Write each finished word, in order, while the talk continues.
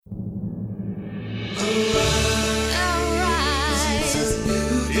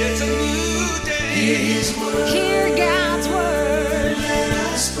His word. Hear God's word. Let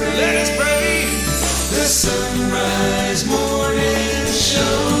us pray. Let us pray. The Sunrise Morning Show.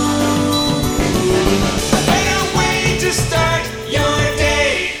 A better way to start your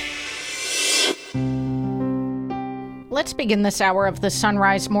day. Let's begin this hour of the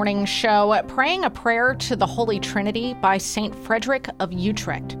Sunrise Morning Show praying a prayer to the Holy Trinity by St. Frederick of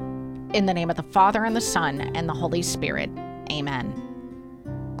Utrecht. In the name of the Father, and the Son, and the Holy Spirit. Amen.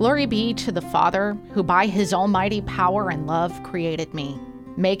 Glory be to the Father, who by his almighty power and love created me,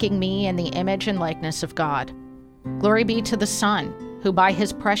 making me in the image and likeness of God. Glory be to the Son, who by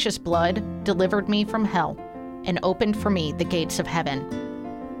his precious blood delivered me from hell and opened for me the gates of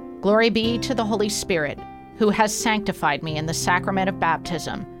heaven. Glory be to the Holy Spirit, who has sanctified me in the sacrament of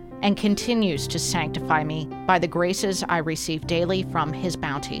baptism and continues to sanctify me by the graces I receive daily from his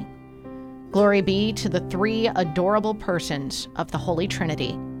bounty. Glory be to the three adorable persons of the Holy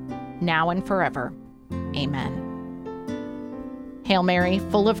Trinity, now and forever. Amen. Hail Mary,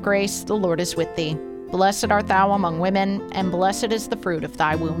 full of grace, the Lord is with thee. Blessed art thou among women, and blessed is the fruit of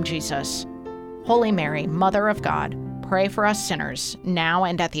thy womb, Jesus. Holy Mary, Mother of God, pray for us sinners, now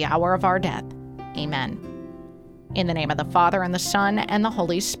and at the hour of our death. Amen. In the name of the Father, and the Son, and the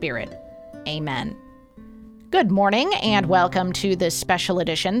Holy Spirit. Amen. Good morning, and welcome to this special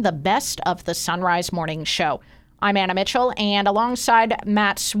edition, the Best of the Sunrise Morning Show. I'm Anna Mitchell, and alongside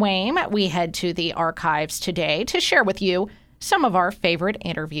Matt Swaim, we head to the archives today to share with you some of our favorite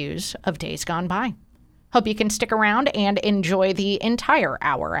interviews of days gone by. Hope you can stick around and enjoy the entire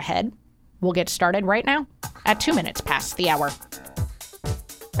hour ahead. We'll get started right now at 2 minutes past the hour.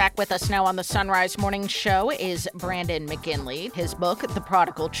 Back with us now on the Sunrise Morning Show is Brandon McGinley. His book, The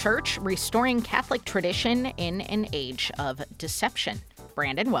Prodigal Church, Restoring Catholic Tradition in an Age of Deception.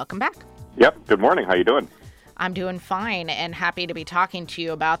 Brandon, welcome back. Yep. Good morning. How you doing? I'm doing fine and happy to be talking to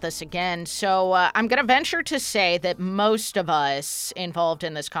you about this again. So I'm going to venture to say that most of us involved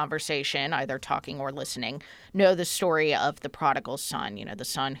in this conversation, either talking or listening, know the story of the prodigal son. You know, the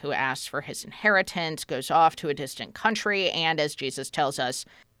son who asks for his inheritance, goes off to a distant country, and as Jesus tells us,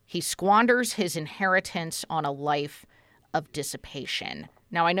 he squanders his inheritance on a life of dissipation.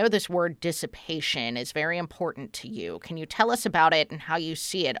 Now, I know this word dissipation is very important to you. Can you tell us about it and how you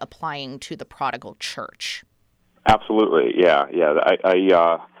see it applying to the prodigal church? Absolutely, yeah.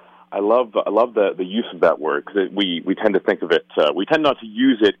 I love the use of that word because we tend to think of it. We tend not to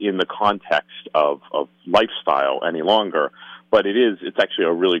use it in the context of lifestyle any longer, but it's actually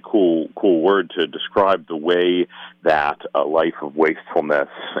a really cool word to describe the way that a life of wastefulness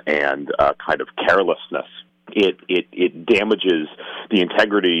and kind of carelessness. It damages the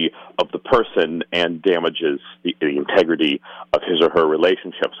integrity of the person and damages the integrity of his or her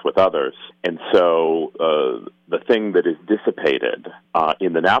relationships with others. And so the thing that is dissipated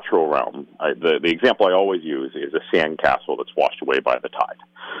in the natural realm, the example I always use is a sandcastle that's washed away by the tide.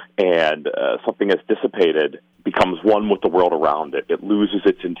 And something that's dissipated becomes one with the world around it. It loses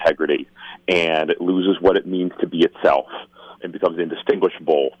its integrity, and it loses what it means to be itself, and becomes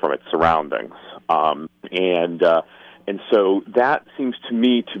indistinguishable from its surroundings. And so that seems to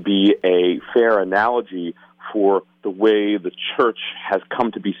me to be a fair analogy for the way the church has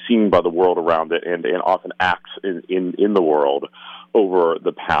come to be seen by the world around it and often acts in the world over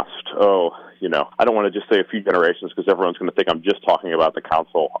the past, I don't want to just say a few generations because everyone's going to think I'm just talking about the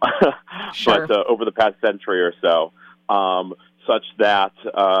council, Sure. But over the past century or so, such that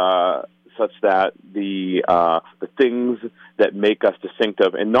the things that make us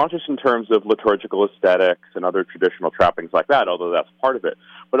distinctive, and not just in terms of liturgical aesthetics and other traditional trappings like that, although that's part of it,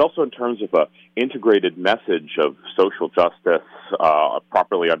 but also in terms of an integrated message of social justice,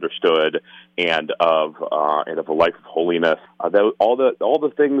 properly understood, and of a life of holiness. All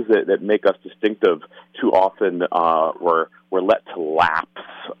the things that make us distinctive too often were let to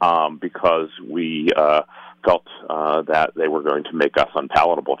lapse because we felt that they were going to make us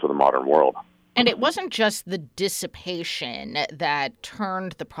unpalatable to the modern world. And it wasn't just the dissipation that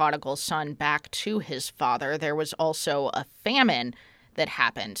turned the prodigal son back to his father. There was also a famine that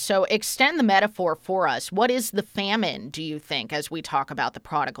happened. So extend the metaphor for us. What is the famine, do you think, as we talk about the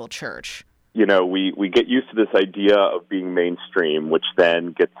prodigal church? You know, we get used to this idea of being mainstream, which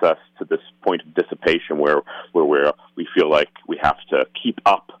then gets us to this point of dissipation where we feel like we have to keep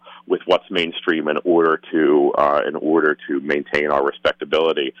up with what's mainstream in order to maintain our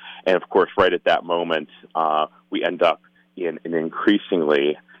respectability. And of course, right at that moment, we end up in an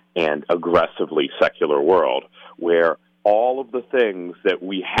increasingly and aggressively secular world where all of the things that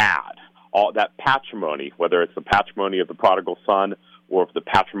we had, all that patrimony, whether it's the patrimony of the prodigal son or the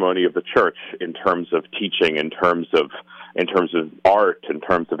patrimony of the church in terms of teaching, in terms of in terms of art, in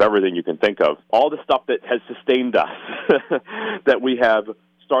terms of everything you can think of. All the stuff that has sustained us, that we have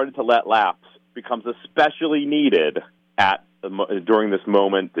started to let lapse, becomes especially needed during this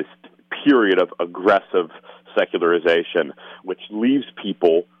moment, this period of aggressive secularization, which leaves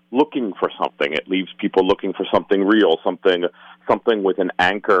people looking for something. It leaves people looking for something real, something with an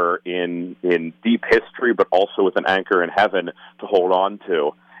anchor in deep history, but also with an anchor in heaven to hold on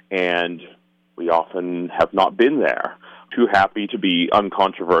to. And we often have not been there. Too happy to be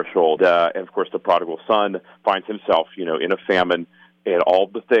uncontroversial. And of course, the prodigal son finds himself, in a famine, and all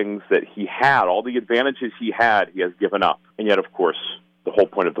the things that he had, all the advantages he had, he has given up. And yet, of course, the whole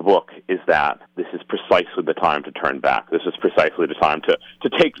point of the book is that this is precisely the time to turn back. This is precisely the time to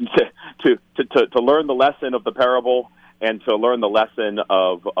learn the lesson of the parable and to learn the lesson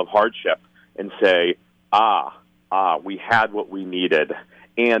of hardship and say, we had what we needed.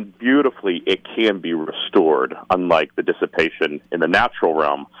 And beautifully, it can be restored, unlike the dissipation in the natural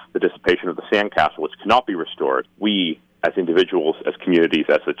realm, the dissipation of the sandcastle, which cannot be restored. We, as individuals, as communities,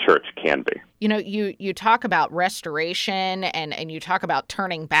 as the church, can be. You talk about restoration and you talk about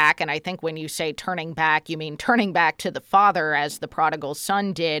turning back, and I think when you say turning back, you mean turning back to the Father as the prodigal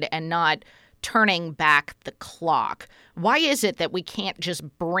son did, and not turning back the clock. Why is it that we can't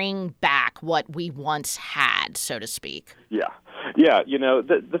just bring back what we once had, so to speak? Yeah,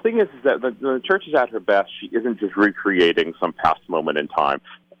 the thing is that the church is at her best. She isn't just recreating some past moment in time.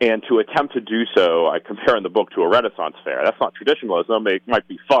 And to attempt to do so, I compare in the book to a Renaissance fair. That's not traditionalism. It might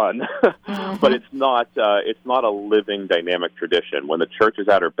be fun, but it's not a living, dynamic tradition. When the church is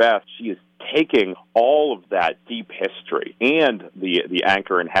at her best, she is taking all of that deep history and the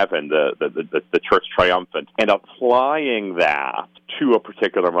anchor in heaven, the church triumphant, and applying that to a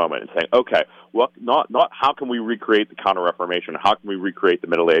particular moment and saying, okay, not how can we recreate the Counter-Reformation, how can we recreate the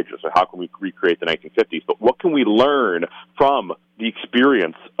Middle Ages, or how can we recreate the 1950s, but what can we learn from the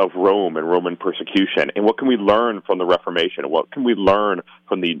experience of Rome and Roman persecution, and what can we learn from the Reformation, and what can we learn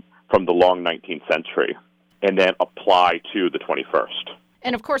from the long 19th century, and then apply to the 21st.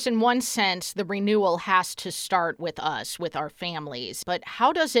 And of course, in one sense, the renewal has to start with us, with our families. But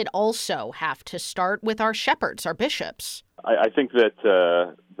how does it also have to start with our shepherds, our bishops? I think that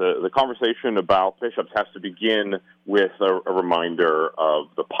the conversation about bishops has to begin with a reminder of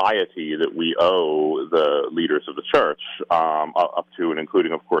the piety that we owe the leaders of the church, up to and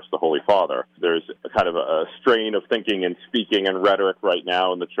including, of course, the Holy Father. There's a kind of a strain of thinking and speaking and rhetoric right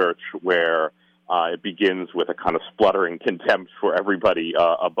now in the church where it begins with a kind of spluttering contempt for everybody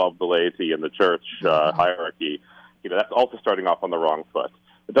above the laity in the church hierarchy. That's also starting off on the wrong foot.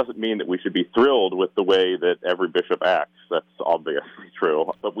 It doesn't mean that we should be thrilled with the way that every bishop acts. That's obviously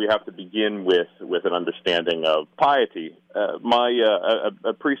true. But we have to begin with an understanding of piety.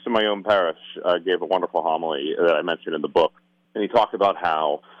 A priest in my own parish gave a wonderful homily that I mentioned in the book. And he talked about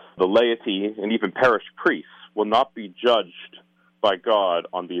how the laity and even parish priests will not be judged by God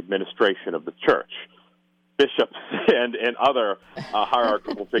on the administration of the church. Bishops and other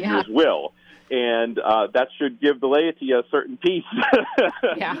hierarchical figures will. And that should give the laity a certain peace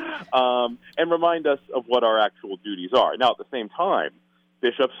and remind us of what our actual duties are. Now, at the same time,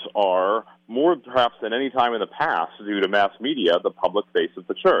 bishops are, more perhaps than any time in the past, due to mass media, the public face of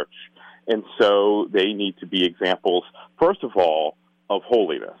the church. And so they need to be examples, first of all, of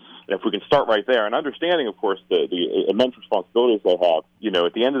holiness. And if we can start right there, and understanding, of course, the immense responsibilities they have,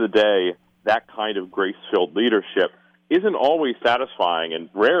 at the end of the day, that kind of grace-filled leadership isn't always satisfying and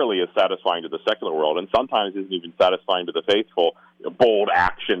rarely is satisfying to the secular world, and sometimes isn't even satisfying to the faithful. Bold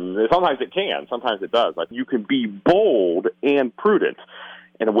action, sometimes it can, sometimes it does. Like, you can be bold and prudent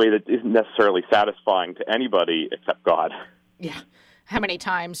in a way that isn't necessarily satisfying to anybody except God. Yeah. How many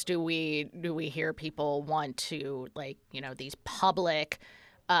times do we hear people want to, these public,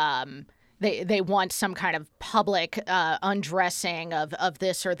 they want some kind of public undressing of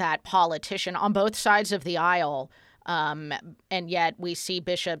this or that politician on both sides of the aisle. And yet we see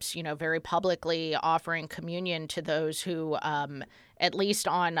bishops, very publicly offering communion to those who, at least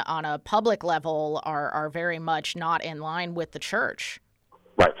on a public level, are very much not in line with the church.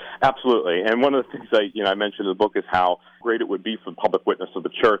 Right, absolutely. And one of the things I mentioned in the book is how great it would be for the public witness of the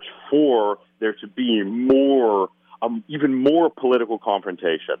church for there to be more, even more political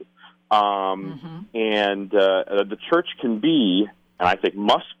confrontation. And the church can be, and I think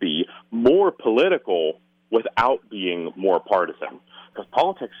must be, more political without being more partisan. Because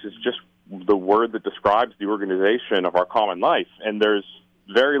politics is just the word that describes the organization of our common life, and there's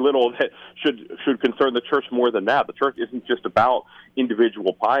very little that should concern the church more than that. The church isn't just about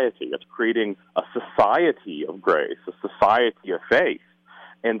individual piety. It's creating a society of grace, a society of faith.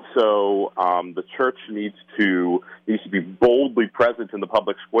 And so the church needs to be boldly present in the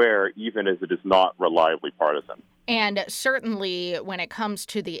public square, even as it is not reliably partisan. And certainly when it comes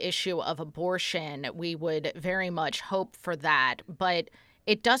to the issue of abortion, we would very much hope for that. But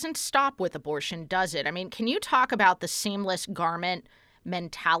it doesn't stop with abortion, does it? I mean, can you talk about the seamless garment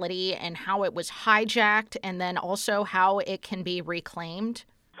mentality and how it was hijacked, and then also how it can be reclaimed?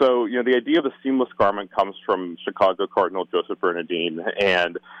 So, the idea of the seamless garment comes from Chicago Cardinal Joseph Bernardine,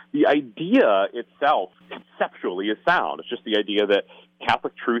 and the idea itself conceptually is sound. It's just the idea that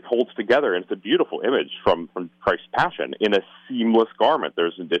Catholic truth holds together, and it's a beautiful image from Christ's Passion in a seamless garment.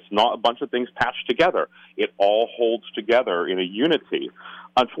 It's not a bunch of things patched together. It all holds together in a unity.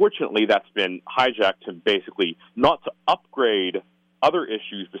 Unfortunately, that's been hijacked to basically not to upgrade other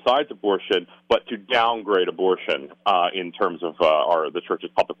issues besides abortion, but to downgrade abortion in terms of the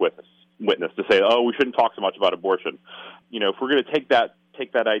Church's public witness to say, we shouldn't talk so much about abortion. If we're going to take that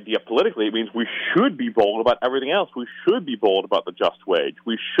idea politically, it means we should be bold about everything else. We should be bold about the just wage.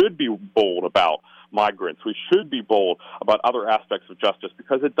 We should be bold about migrants. We should be bold about other aspects of justice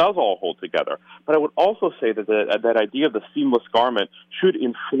because it does all hold together. But I would also say that that idea of the seamless garment should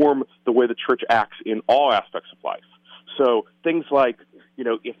inform the way the Church acts in all aspects of life. So things like,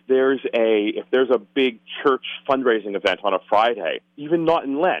 if there's a big church fundraising event on a Friday, even not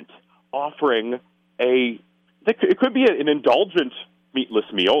in Lent, offering it could be an indulgent meatless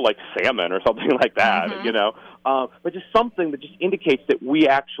meal like salmon or something like that, but just something that just indicates that we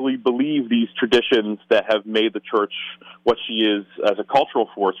actually believe these traditions that have made the Church what she is as a cultural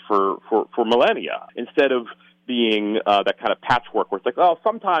force for millennia, instead of being that kind of patchwork where it's like,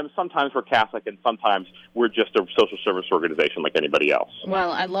 sometimes we're Catholic and sometimes we're just a social service organization like anybody else.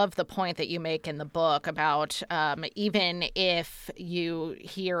 Well, I love the point that you make in the book about even if you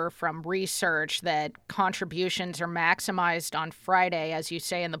hear from research that contributions are maximized on Friday, as you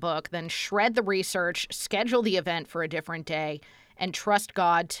say in the book, then shred the research, schedule the event for a different day, and trust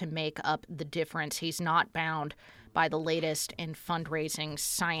God to make up the difference. He's not bound by the latest in fundraising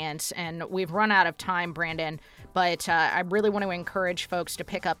science. And we've run out of time, Brandon, but I really want to encourage folks to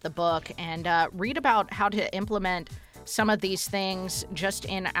pick up the book and read about how to implement some of these things just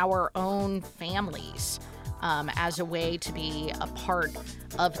in our own families as a way to be a part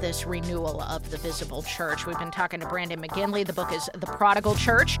of this renewal of the visible church. We've been talking to Brandon McGinley. The book is The Prodigal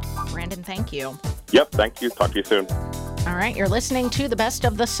Church. Brandon, thank you. Yep, thank you. Talk to you soon. All right, you're listening to the Best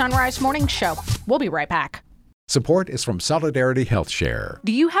of the Sunrise Morning Show. We'll be right back. Support is from Solidarity Health Share.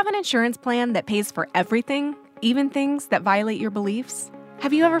 Do you have an insurance plan that pays for everything, even things that violate your beliefs?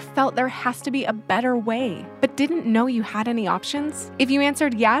 Have you ever felt there has to be a better way, but didn't know you had any options? If you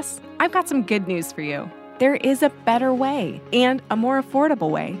answered yes, I've got some good news for you. There is a better way and a more affordable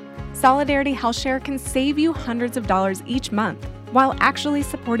way. Solidarity Health Share can save you hundreds of dollars each month while actually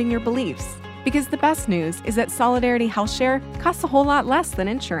supporting your beliefs. Because the best news is that Solidarity Health Share costs a whole lot less than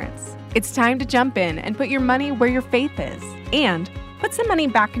insurance. It's time to jump in and put your money where your faith is, and put some money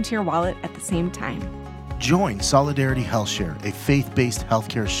back into your wallet at the same time. Join Solidarity Health Share, a faith-based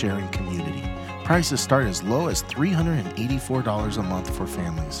healthcare sharing community. Prices start as low as $384 a month for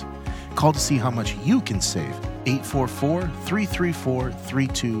families. Call to see how much you can save.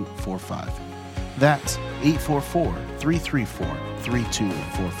 844-334-3245. That's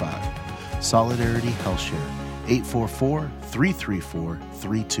 844-334-3245. Solidarity Health Share,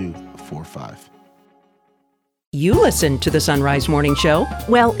 844-334-3245. You listen to the Sunrise Morning Show?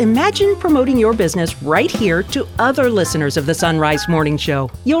 Well, imagine promoting your business right here to other listeners of the Sunrise Morning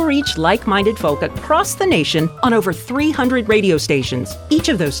Show. You'll reach like-minded folk across the nation on over 300 radio stations, each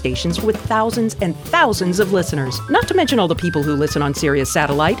of those stations with thousands and thousands of listeners, not to mention all the people who listen on Sirius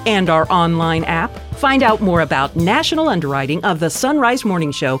Satellite and our online app. Find out more about national underwriting of the Sunrise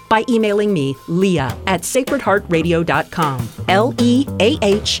Morning Show by emailing me, Leah, at sacredheartradio.com.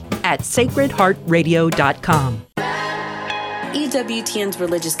 LEAH@sacredheartradio.com. EWTN's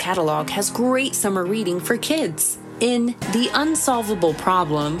religious catalog has great summer reading for kids. In The Unsolvable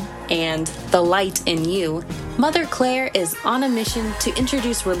Problem and The Light in You, Mother Claire is on a mission to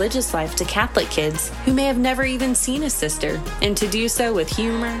introduce religious life to Catholic kids who may have never even seen a sister, and to do so with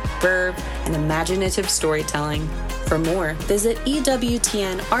humor, verve, and imaginative storytelling. For more, visit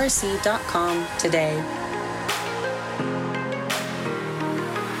EWTNRC.com today.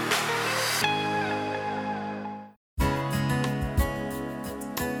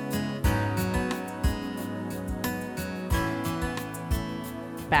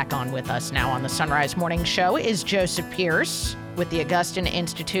 Back on with us now on the Sunrise Morning Show is Joseph Pearce with the Augustine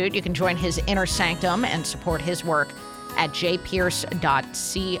Institute. You can join his inner sanctum and support his work at jpearce.co.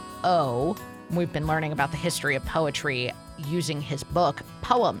 We've been learning about the history of poetry using his book,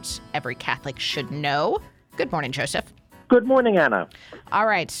 Poems Every Catholic Should Know. Good morning, Joseph. Good morning, Anna. All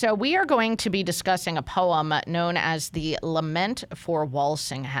right, so we are going to be discussing a poem known as the Lament for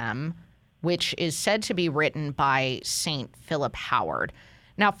Walsingham, which is said to be written by St. Philip Howard.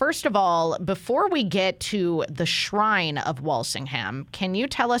 Now, first of all, before we get to the shrine of Walsingham, can you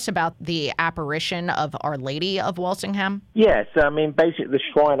tell us about the apparition of Our Lady of Walsingham? Yes, basically the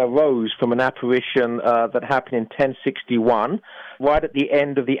shrine arose from an apparition that happened in 1061, right at the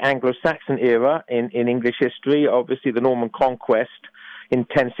end of the Anglo-Saxon era in English history, obviously the Norman Conquest in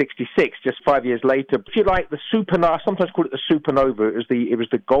 1066, just 5 years later. If you like, the supernova, I sometimes call it the supernova. It was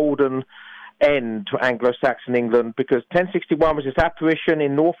the golden end to Anglo-Saxon England, because 1061 was this apparition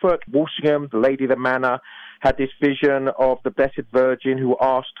in Norfolk. Walsingham, the lady of the manor, had this vision of the Blessed Virgin who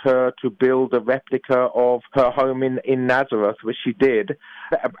asked her to build a replica of her home in Nazareth, which she did.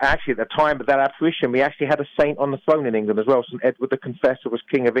 Actually, at the time of that apparition, we actually had a saint on the throne in England as well. St Edward the Confessor was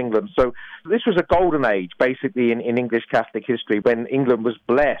King of England. So this was a golden age, basically, in English Catholic history, when England was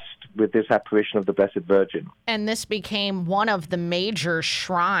blessed with this apparition of the Blessed Virgin. And this became one of the major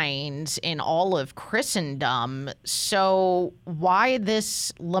shrines in all of Christendom. So why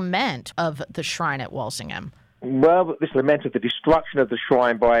this lament of the shrine at Walsingham? Well, this lamented the destruction of the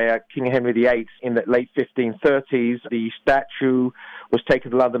shrine by King Henry VIII in the late 1530s. The statue was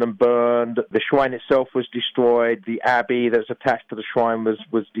taken to London and burned. The shrine itself was destroyed. The abbey that was attached to the shrine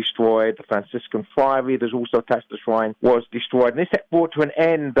was destroyed. The Franciscan friary that was also attached to the shrine was destroyed. And this brought to an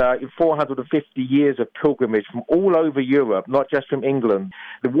end in 450 years of pilgrimage from all over Europe, not just from England.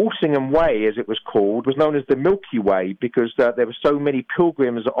 The Walsingham Way, as it was called, was known as the Milky Way because there were so many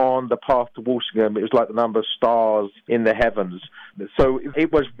pilgrims on the path to Walsingham. It was like the number of stars in the heavens. So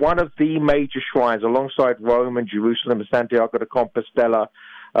it was one of the major shrines alongside Rome and Jerusalem and Santiago de Compostela.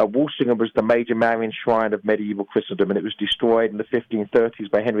 Walsingham was the major Marian shrine of medieval Christendom, and it was destroyed in the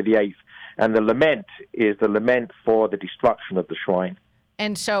 1530s by Henry VIII. And the lament is the lament for the destruction of the shrine.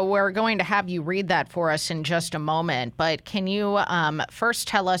 And so we're going to have you read that for us in just a moment. But can you first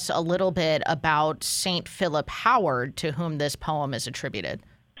tell us a little bit about St. Philip Howard, to whom this poem is attributed?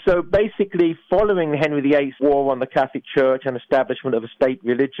 So basically, following Henry VIII's war on the Catholic Church and establishment of a state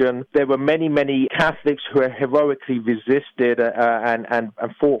religion, there were many, many Catholics who heroically resisted and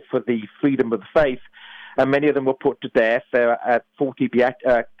fought for the freedom of the faith. And many of them were put to death. There are 40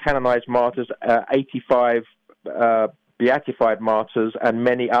 canonized martyrs, 85 beatified martyrs, and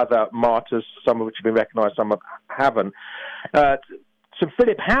many other martyrs, some of which have been recognized, some haven't. St.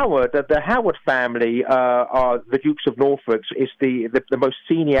 Philip Howard, the Howard family are the Dukes of Norfolk. It's the most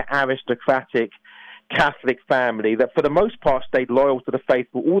senior aristocratic Catholic family that for the most part stayed loyal to the faith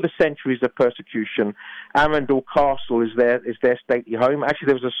for all the centuries of persecution. Arundel Castle is their stately home. Actually,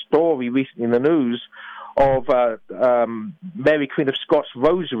 there was a story recently in the news of Mary Queen of Scots'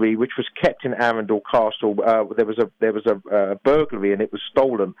 rosary, which was kept in Arundel Castle. There was a burglary and it was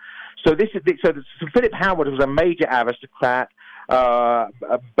stolen. So St. Philip Howard was a major aristocrat.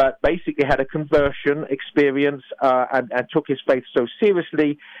 But basically had a conversion experience and took his faith so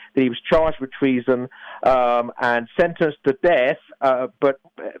seriously that he was charged with treason and sentenced to death, but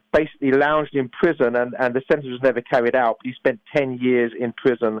basically lounged in prison, and the sentence was never carried out. He spent 10 years in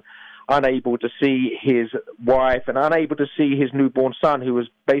prison, unable to see his wife and unable to see his newborn son, who was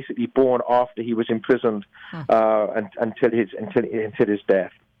basically born after he was imprisoned until his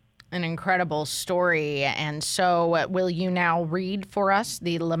death. An incredible story. And so will you now read for us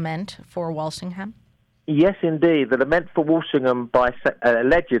the Lament for Walsingham? Yes, indeed. The Lament for Walsingham,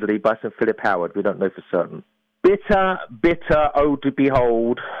 allegedly by St. Philip Howard. We don't know for certain. Bitter, bitter, oh, to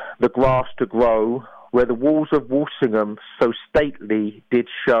behold the grass to grow, where the walls of Walsingham so stately did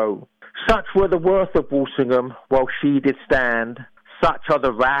show. Such were the worth of Walsingham while she did stand. Such are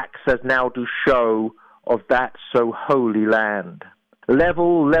the racks as now do show of that so holy land.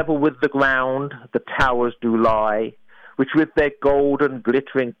 Level, level with the ground, the towers do lie, which with their golden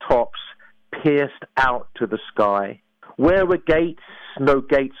glittering tops pierced out to the sky. Where were gates, no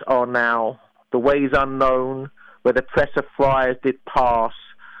gates are now, the ways unknown, where the press of friars did pass,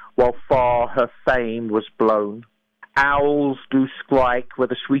 while far her fame was blown. Owls do strike where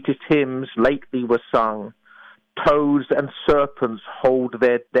the sweetest hymns lately were sung. Toads and serpents hold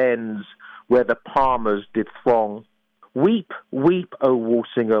their dens, where the palmers did throng. Weep, weep, O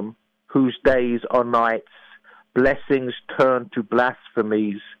Walsingham, whose days are nights, blessings turn to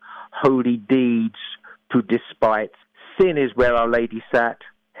blasphemies, holy deeds to despite. Sin is where Our Lady sat,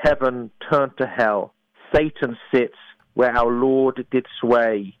 heaven turned to hell. Satan sits where our Lord did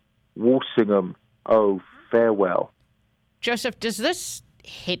sway. Walsingham, oh, farewell. Joseph, does this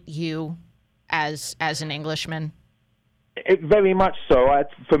hit you as an Englishman? Very much so.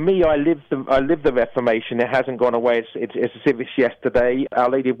 For me, I live the Reformation. It hasn't gone away. It's as if it's yesterday. Our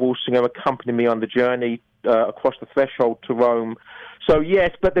Lady of Walsingham accompanied me on the journey across the threshold to Rome. So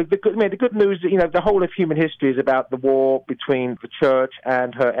yes, but the good news, the whole of human history is about the war between the Church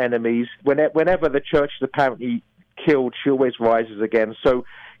and her enemies. Whenever the Church is apparently killed, she always rises again. So,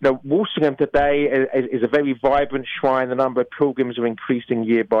 Walsingham today is a very vibrant shrine. The number of pilgrims are increasing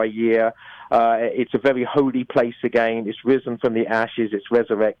year by year. It's a very holy place again. It's risen from the ashes. It's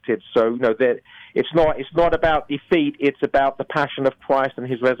resurrected. So, it's not about defeat. It's about the passion of Christ and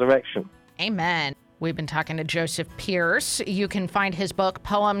his resurrection. Amen. We've been talking to Joseph Pearce. You can find his book,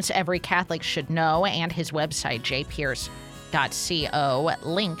 Poems Every Catholic Should Know, and his website, jpearce.co,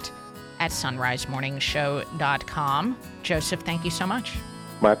 linked at sunrisemorningshow.com. Joseph, thank you so much.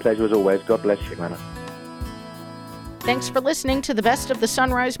 My pleasure as always. God bless you, Anna. Thanks for listening to the Best of the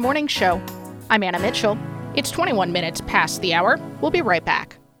Sunrise Morning Show. I'm Anna Mitchell. It's 21 minutes past the hour. We'll be right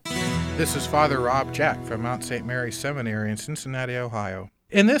back. This is Father Rob Jack from Mount St. Mary's Seminary in Cincinnati, Ohio.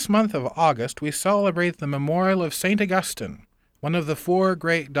 In this month of August, we celebrate the memorial of St. Augustine, one of the four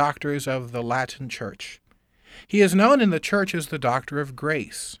great doctors of the Latin Church. He is known in the Church as the Doctor of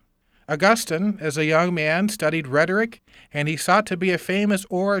Grace. Augustine, as a young man, studied rhetoric, and he sought to be a famous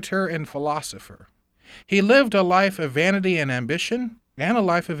orator and philosopher. He lived a life of vanity and ambition, and a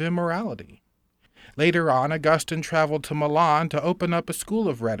life of immorality. Later on, Augustine traveled to Milan to open up a school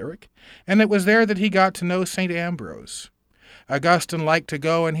of rhetoric, and it was there that he got to know St. Ambrose. Augustine liked to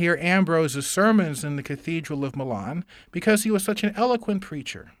go and hear Ambrose's sermons in the Cathedral of Milan because he was such an eloquent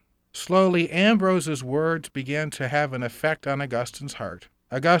preacher. Slowly, Ambrose's words began to have an effect on Augustine's heart.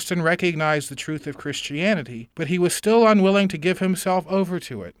 Augustine recognized the truth of Christianity, but he was still unwilling to give himself over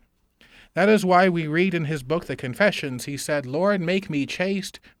to it. That is why we read in his book, The Confessions, he said, "Lord, make me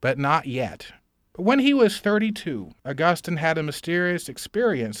chaste, but not yet." But when he was 32, Augustine had a mysterious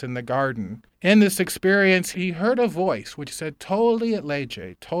experience in the garden. In this experience, he heard a voice which said, "Tolli et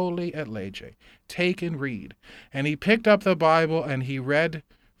lege, take and read." And he picked up the Bible and he read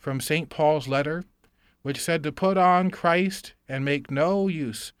from St. Paul's letter, which said to put on Christ and make no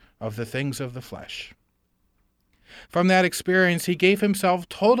use of the things of the flesh. From that experience, he gave himself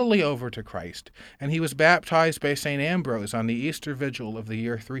totally over to Christ, and he was baptized by St. Ambrose on the Easter Vigil of the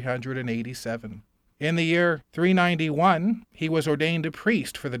year 387. In the year 391, he was ordained a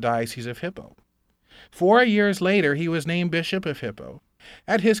priest for the Diocese of Hippo. 4 years later, he was named Bishop of Hippo.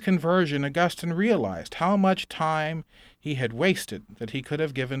 At his conversion, Augustine realized how much time he had wasted that he could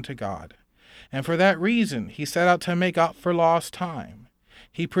have given to God. And for that reason, he set out to make up for lost time.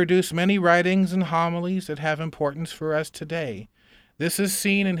 He produced many writings and homilies that have importance for us today. This is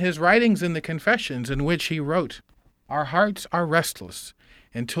seen in his writings in the Confessions, in which he wrote, "Our hearts are restless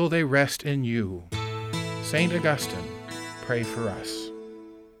until they rest in you." St. Augustine, pray for us.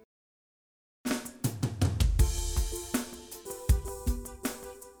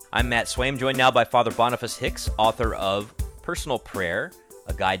 I'm Matt Swaim, joined now by Father Boniface Hicks, author of Personal Prayer,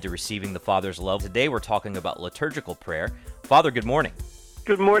 A Guide to Receiving the Father's Love. Today we're talking about liturgical prayer. Father, good morning.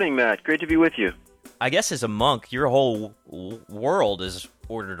 Good morning, Matt. Great to be with you. I guess as a monk, your whole world is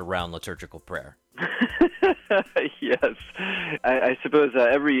ordered around liturgical prayer. Yes. I suppose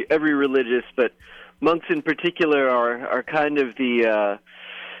every religious, but monks in particular are kind of the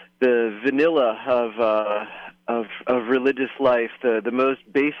vanilla of religious life, the most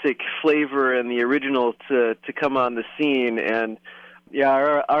basic flavor and the original to come on the scene. And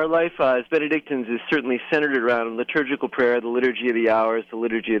yeah, our life as Benedictines is certainly centered around liturgical prayer, the liturgy of the hours, the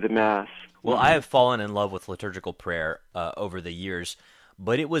liturgy of the Mass. Well, I have fallen in love with liturgical prayer over the years,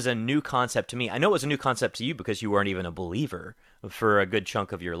 but it was a new concept to me. I know it was a new concept to you because you weren't even a believer for a good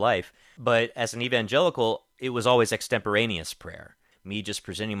chunk of your life, but as an evangelical, it was always extemporaneous prayer, me just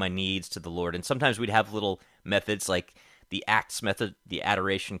presenting my needs to the Lord. And sometimes we'd have little methods like the Acts method, the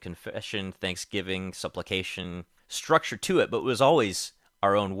adoration, confession, thanksgiving, supplication, structure to it, but it was always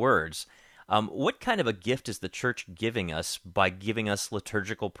our own words. What kind of a gift is the Church giving us by giving us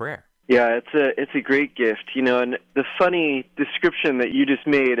liturgical prayer? Yeah, it's a great gift, and the funny description that you just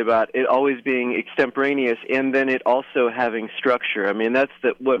made about it always being extemporaneous and then it also having structure. I mean, that's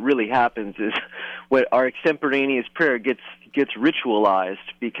what really happens is what our extemporaneous prayer gets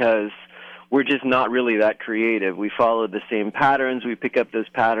ritualized because we're just not really that creative. We follow the same patterns. We pick up those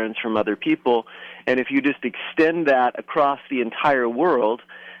patterns from other people. And if you just extend that across the entire world,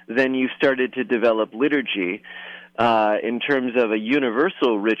 then you've started to develop liturgy in terms of a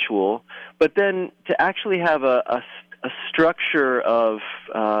universal ritual. But then to actually have a structure of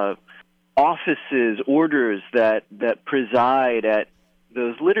offices, orders that preside at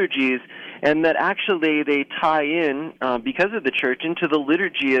those liturgies, and that actually they tie in, because of the Church, into the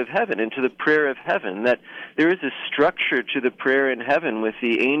liturgy of heaven, into the prayer of heaven, that there is a structure to the prayer in heaven with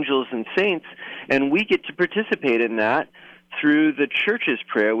the angels and saints, and we get to participate in that through the Church's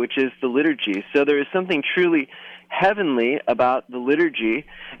prayer, which is the liturgy. So there is something truly heavenly about the liturgy,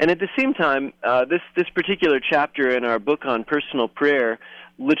 and at the same time, this particular chapter in our book on personal prayer,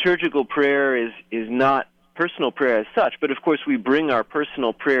 liturgical prayer is not personal prayer as such, but of course we bring our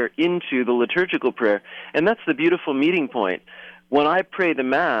personal prayer into the liturgical prayer, and that's the beautiful meeting point. When I pray the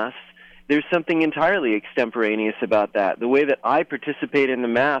Mass, there's something entirely extemporaneous about that. The way that I participate in the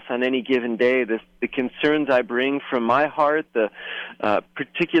Mass on any given day, the concerns I bring from my heart, the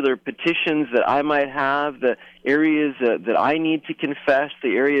particular petitions that I might have, the areas that I need to confess,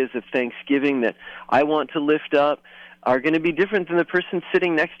 the areas of thanksgiving that I want to lift up, are going to be different than the person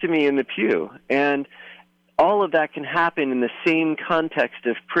sitting next to me in the pew. And all of that can happen in the same context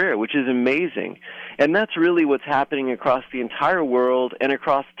of prayer, which is amazing. And that's really what's happening across the entire world and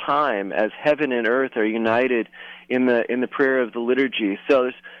across time as heaven and earth are united in the prayer of the liturgy. So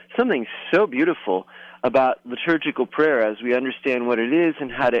there's something so beautiful about liturgical prayer as we understand what it is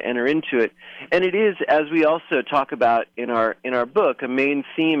and how to enter into it. And it is, as we also talk about in our book, a main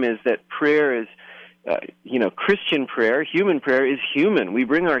theme is that prayer is Christian prayer, human prayer is human. We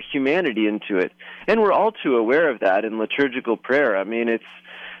bring our humanity into it. And we're all too aware of that in liturgical prayer. I mean, it's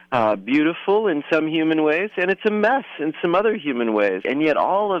beautiful in some human ways, and it's a mess in some other human ways. And yet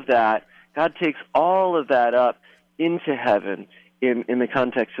all of that, God takes all of that up into heaven in the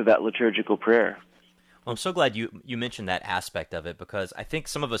context of that liturgical prayer. Well, I'm so glad you mentioned that aspect of it, because I think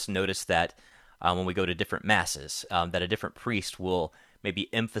some of us notice that when we go to different masses, that a different priest will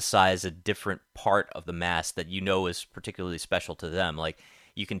maybe emphasize a different part of the Mass that is particularly special to them. Like,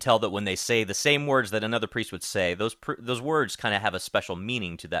 you can tell that when they say the same words that another priest would say, those words kind of have a special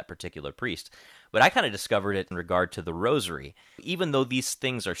meaning to that particular priest. But I kind of discovered it in regard to the Rosary. Even though these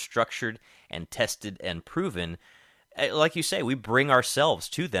things are structured and tested and proven, like you say, we bring ourselves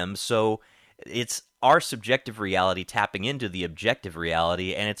to them, so it's our subjective reality tapping into the objective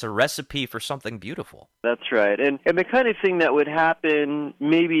reality, and it's a recipe for something beautiful. That's right. And the kind of thing that would happen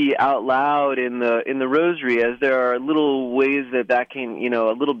maybe out loud in the Rosary, as there are little ways that can,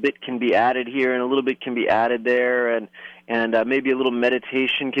 a little bit can be added here and a little bit can be added there, and maybe a little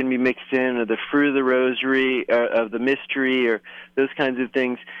meditation can be mixed in, or the fruit of the Rosary, of the mystery, or those kinds of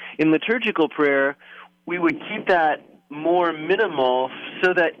things. In liturgical prayer, we would keep that more minimal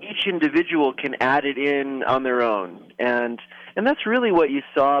so that each individual can add it in on their own. And that's really what you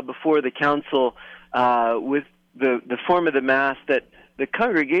saw before the council with the form of the Mass, that the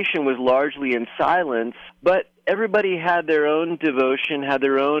congregation was largely in silence, but everybody had their own devotion, had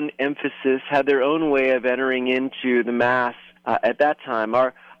their own emphasis, had their own way of entering into the Mass at that time.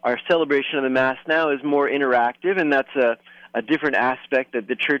 Our celebration of the Mass now is more interactive, and that's a different aspect that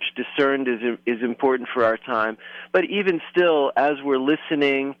the Church discerned is important for our time. But even still, as we're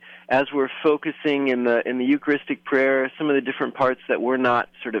listening, as we're focusing in the Eucharistic prayer, some of the different parts that we're not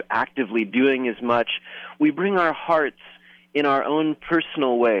sort of actively doing as much, we bring our hearts in our own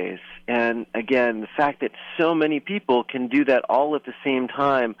personal ways. And again, the fact that so many people can do that all at the same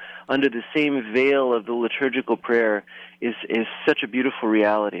time under the same veil of the liturgical prayer is such a beautiful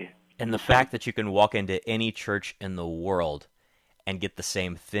reality. And the fact that you can walk into any church in the world and get the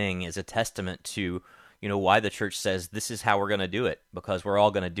same thing is a testament to, why the Church says this is how we're going to do it, because we're all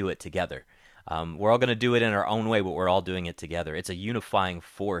going to do it together. We're all going to do it in our own way, but we're all doing it together. It's a unifying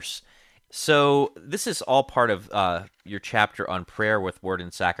force. So this is all part of your chapter on prayer with Word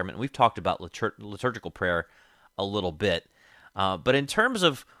and Sacrament. We've talked about liturgical prayer a little bit. But in terms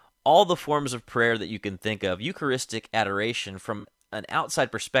of all the forms of prayer that you can think of, Eucharistic adoration from an outside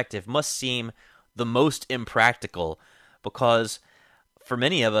perspective must seem the most impractical, because for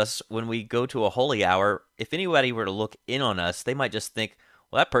many of us, when we go to a holy hour, if anybody were to look in on us, they might just think,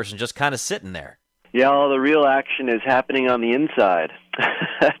 well, that person's just kind of sitting there. Yeah, all the real action is happening on the inside.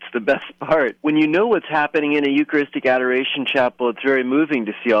 That's the best part. When you know what's happening in a Eucharistic adoration chapel, it's very moving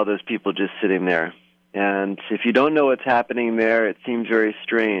to see all those people just sitting there. And if you don't know what's happening there, it seems very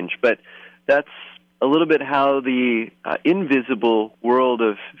strange. But that's a little bit how the invisible world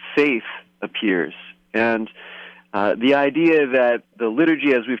of faith appears. And the idea that the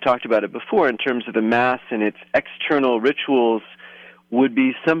liturgy, as we've talked about it before, in terms of the Mass and its external rituals, would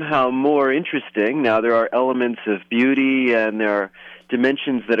be somehow more interesting. Now, there are elements of beauty and there are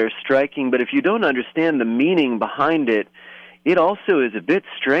dimensions that are striking, but if you don't understand the meaning behind it, it also is a bit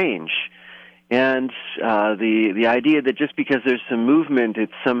strange. And the idea that just because there's some movement,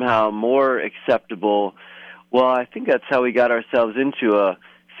 it's somehow more acceptable Well, I think that's how we got ourselves into a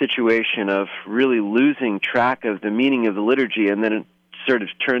situation of really losing track of the meaning of the liturgy, and then it sort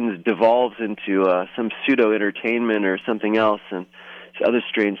of devolves into some pseudo-entertainment or something else, and other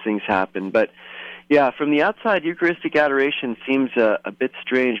strange things happen. But, yeah, from the outside, Eucharistic adoration seems a bit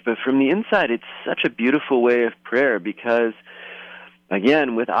strange, but from the inside, it's such a beautiful way of prayer because,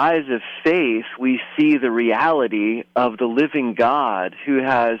 again, with eyes of faith, we see the reality of the living God who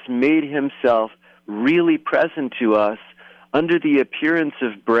has made himself really present to us under the appearance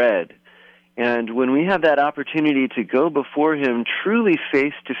of bread. And when we have that opportunity to go before him truly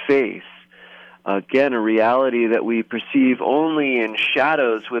face to face, again, a reality that we perceive only in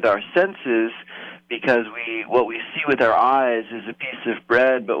shadows with our senses, because what we see with our eyes is a piece of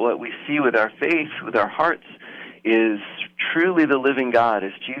bread, but what we see with our faith, with our hearts, is truly the living God,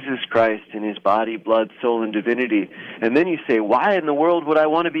 is Jesus Christ in his body, blood, soul, and divinity. And then you say, why in the world would I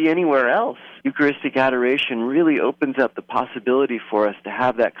want to be anywhere else? Eucharistic adoration really opens up the possibility for us to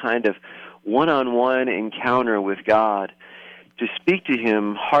have that kind of one-on-one encounter with God, to speak to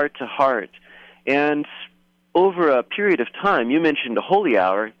him heart to heart. And over a period of time, you mentioned a holy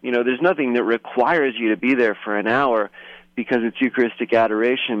hour, there's nothing that requires you to be there for an hour because it's Eucharistic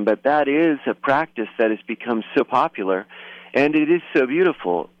adoration, but that is a practice that has become so popular, and it is so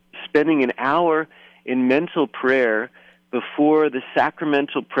beautiful. Spending an hour in mental prayer before the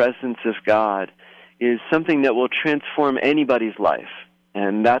sacramental presence of God is something that will transform anybody's life,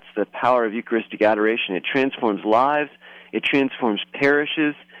 and that's the power of Eucharistic adoration. It transforms lives, it transforms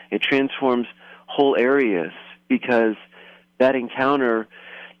parishes, it transforms whole areas, because that encounter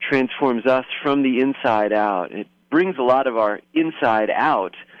transforms us from the inside out. It brings a lot of our inside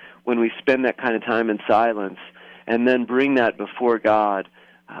out when we spend that kind of time in silence and then bring that before God.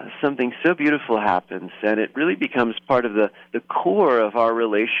 Something so beautiful happens, and it really becomes part of the core of our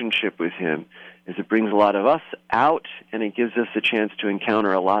relationship with him, as it brings a lot of us out, and it gives us a chance to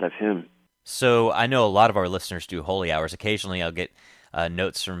encounter a lot of him. So I know a lot of our listeners do holy hours. Occasionally I'll get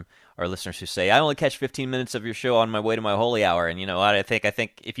notes from our listeners who say, I only catch 15 minutes of your show on my way to my holy hour. And, I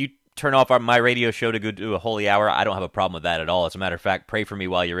think if you turn off my radio show to go do a holy hour, I don't have a problem with that at all. As a matter of fact, pray for me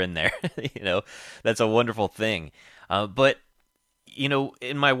while you're in there. That's a wonderful thing. But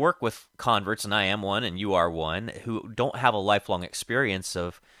in my work with converts, and I am one and you are one, who don't have a lifelong experience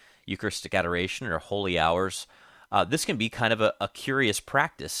of Eucharistic adoration or holy hours, this can be kind of a curious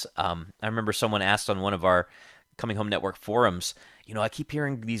practice. I remember someone asked on one of our Coming Home Network forums, I keep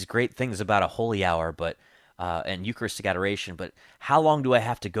hearing these great things about a holy hour, and Eucharistic adoration, but how long do I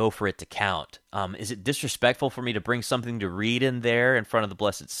have to go for it to count? Is it disrespectful for me to bring something to read in there in front of the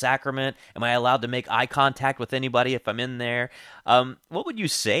Blessed Sacrament? Am I allowed to make eye contact with anybody if I'm in there? What would you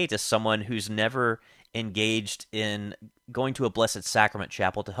say to someone who's never engaged in going to a Blessed Sacrament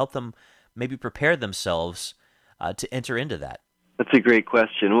chapel to help them maybe prepare themselves to enter into that? That's a great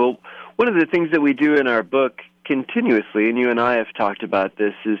question. Well, one of the things that we do in our book continuously, and you and I have talked about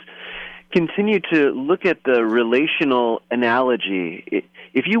this, is continue to look at the relational analogy.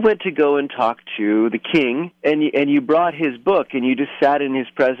 If you went to go and talk to the king, and you brought his book, and you just sat in his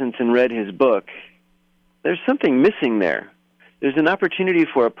presence and read his book, there's something missing there. There's an opportunity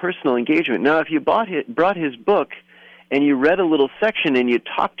for a personal engagement. Now, if you brought his book, and you read a little section, and you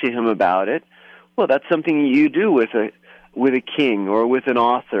talked to him about it, well, that's something you do with a king or with an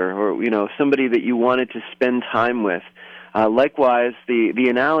author or somebody that you wanted to spend time with. Likewise, the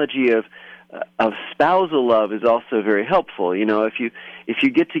analogy of spousal love is also very helpful. If you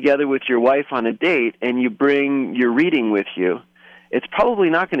get together with your wife on a date and you bring your reading with you, it's probably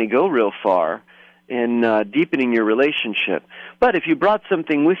not going to go real far in deepening your relationship. But if you brought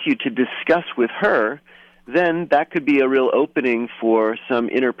something with you to discuss with her, then that could be a real opening for some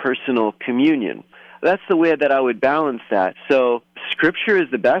interpersonal communion. That's the way that I would balance that. So Scripture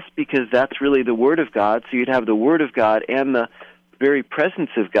is the best because that's really the Word of God. So you'd have the Word of God and the very presence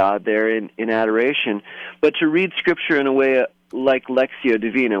of God there in adoration. But to read Scripture in a way like Lectio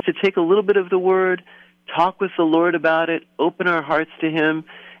Divina, to take a little bit of the Word, talk with the Lord about it, open our hearts to Him,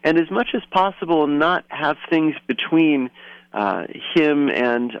 and as much as possible not have things between Him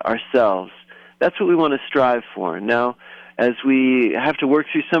and ourselves. That's what we want to strive for. Now, as we have to work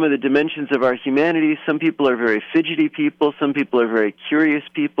through some of the dimensions of our humanity, some people are very fidgety people, some people are very curious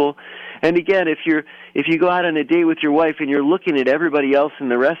people. And again, if you go out on a date with your wife and you're looking at everybody else in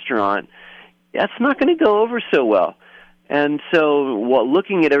the restaurant, that's not going to go over so well. And so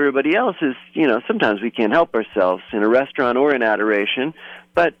looking at everybody else is, sometimes we can't help ourselves in a restaurant or in adoration.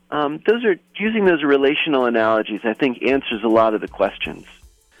 But using those relational analogies, I think, answers a lot of the questions.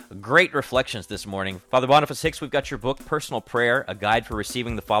 Great reflections this morning. Father Boniface Hicks, we've got your book, Personal Prayer, A Guide for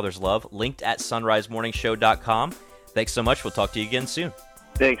Receiving the Father's Love, linked at sunrisemorningshow.com. Thanks so much. We'll talk to you again soon.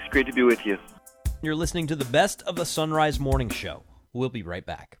 Thanks. Great to be with you. You're listening to the best of the Sunrise Morning Show. We'll be right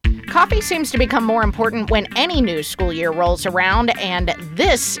back. Coffee seems to become more important when any new school year rolls around, and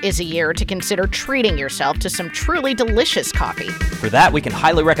this is a year to consider treating yourself to some truly delicious coffee. For that, we can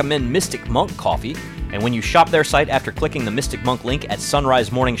highly recommend Mystic Monk Coffee. And when you shop their site after clicking the Mystic Monk link at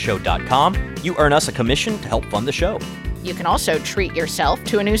sunrisemorningshow.com, you earn us a commission to help fund the show. You can also treat yourself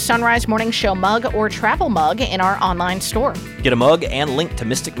to a new Sunrise Morning Show mug or travel mug in our online store. Get a mug and link to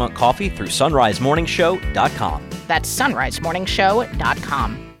Mystic Monk Coffee through sunrisemorningshow.com. That's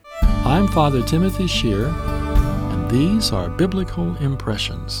sunrisemorningshow.com. I'm Father Timothy Shear, and these are Biblical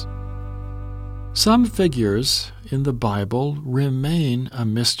Impressions. Some figures in the Bible remain a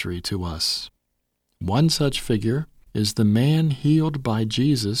mystery to us. One such figure is the man healed by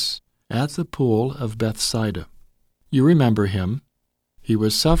Jesus at the pool of Bethsaida. You remember him. He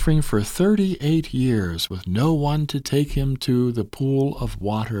was suffering for 38 years with no one to take him to the pool of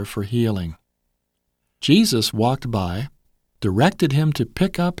water for healing. Jesus walked by, directed him to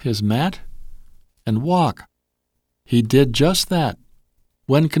pick up his mat and walk. He did just that.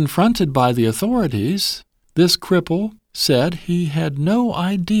 When confronted by the authorities, this cripple said he had no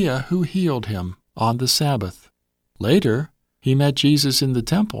idea who healed him on the Sabbath. Later, he met Jesus in the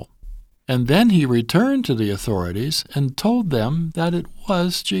temple. And then he returned to the authorities and told them that it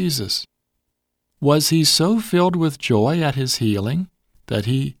was Jesus. Was he so filled with joy at his healing that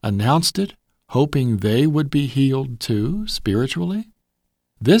he announced it, hoping they would be healed too, spiritually?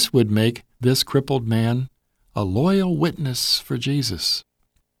 This would make this crippled man a loyal witness for Jesus.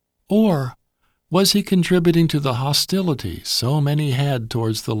 Or was he contributing to the hostility so many had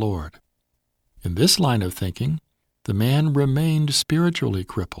towards the Lord? In this line of thinking, the man remained spiritually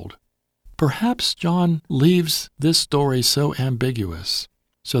crippled. Perhaps John leaves this story so ambiguous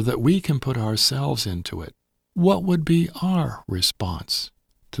so that we can put ourselves into it. What would be our response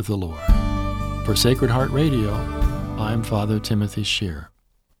to the Lord? For Sacred Heart Radio, I'm Father Timothy Shear.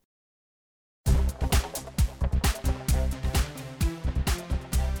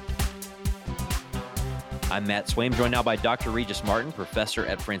 I'm Matt Swaim, joined now by Dr. Regis Martin, professor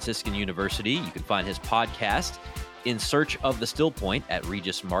at Franciscan University. You can find his podcast, In Search of the Still Point, at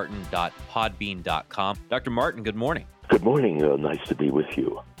regismartin.podbean.com. Dr. Martin, good morning. Good morning. Nice to be with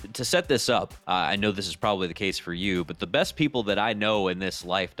you. To set this up, I know this is probably the case for you, but the best people that I know in this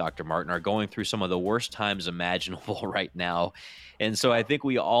life, Dr. Martin, are going through some of the worst times imaginable right now. And so I think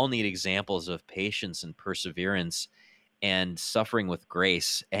we all need examples of patience and perseverance and suffering with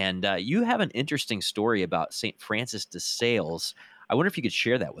grace. And you have an interesting story about St. Francis de Sales. I wonder if you could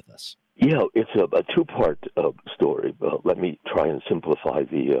share that with us. Yeah, it's a two-part story. Let me try and simplify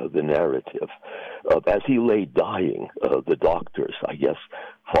the narrative. As he lay dying, the doctors, I guess,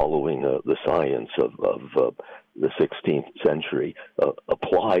 following the science of the 16th century,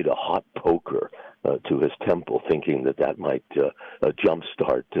 applied a hot poker to his temple, thinking that might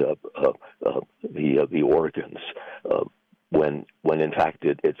jumpstart the organs. When in fact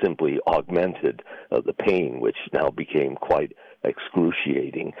it simply augmented the pain, which now became quite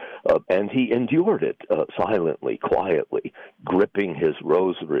excruciating. And he endured it silently, quietly, gripping his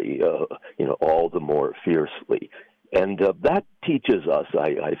rosary, all the more fiercely. And that teaches us,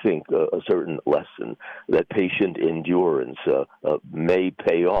 I think, a certain lesson that patient endurance may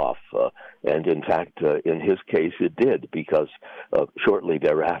pay off. And in fact, in his case, it did, because shortly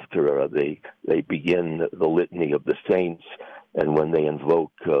thereafter, they begin the litany of the saints. And when they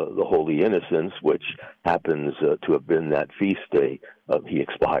invoke the Holy Innocents, which happens to have been that feast day, he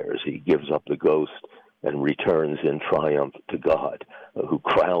expires. He gives up the ghost and returns in triumph to God, who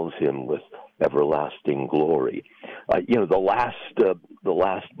crowns him with everlasting glory. The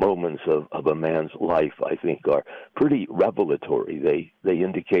last moments of a man's life, I think, are pretty revelatory. They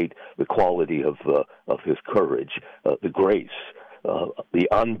indicate the quality of his courage, the grace, the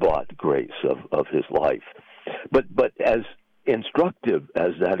unbought grace of his life. But as instructive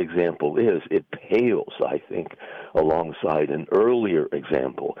as that example is, it pales, I think, alongside an earlier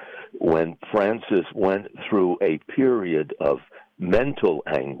example when Francis went through a period of mental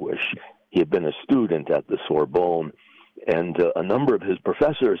anguish. He had been a student at the Sorbonne, and a number of his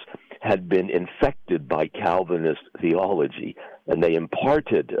professors had been infected by Calvinist theology, and they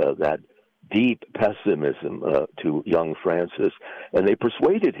imparted that deep pessimism to young Francis, and they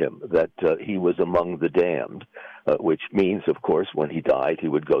persuaded him that he was among the damned, which means, of course, when he died, he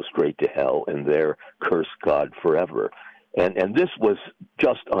would go straight to hell and there curse God forever. And this was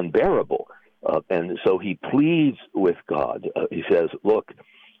just unbearable. And so he pleads with God. He says, look,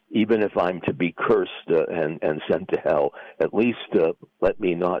 even if I'm to be cursed and sent to hell, at least let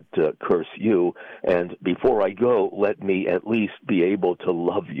me not curse you. And before I go, let me at least be able to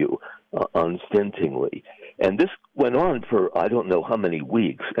love you unstintingly. And this went on for I don't know how many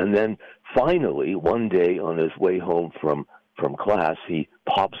weeks. And then finally, one day on his way home from class, he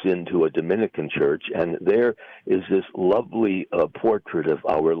pops into a Dominican church, and there is this lovely portrait of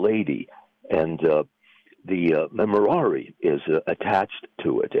Our Lady. And the memorare is attached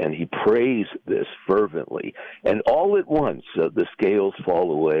to it, and he prays this fervently. And all at once, the scales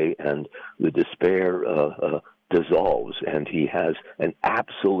fall away, and the despair dissolves, and he has an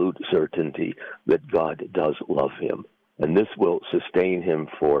absolute certainty that God does love him. And this will sustain him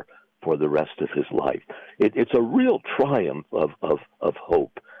for the rest of his life. It's a real triumph of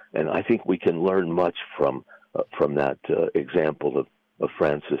hope, and I think we can learn much from that example of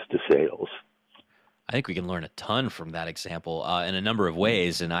Francis de Sales. I think we can learn a ton from that example in a number of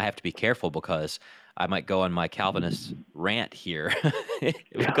ways, and I have to be careful because I might go on my Calvinist rant here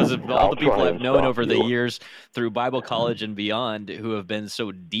because of all the people I've known over the years through Bible college and beyond who have been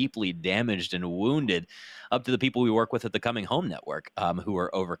so deeply damaged and wounded, up to the people we work with at the Coming Home Network who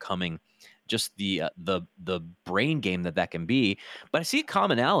are overcoming just the brain game that can be. But I see a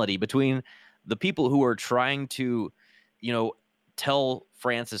commonality between the people who are trying to, tell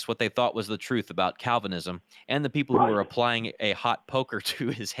Francis what they thought was the truth about Calvinism, and the people who are applying a hot poker to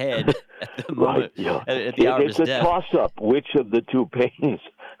his head at the moment, at the hour of his death. It's a toss-up. Which of the two pains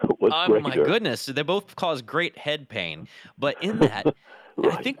was greater? My goodness, they both cause great head pain. But in that,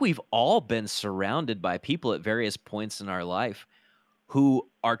 I think we've all been surrounded by people at various points in our life who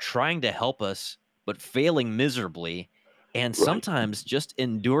are trying to help us, but failing miserably, and sometimes just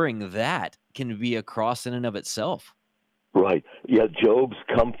enduring that can be a cross in and of itself. Right. Yeah, Job's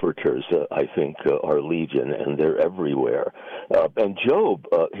comforters, I think, are legion, and they're everywhere. And Job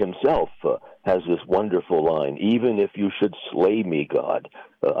himself has this wonderful line, even if you should slay me, God,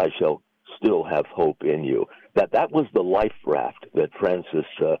 I shall still have hope in you. That was the life raft that Francis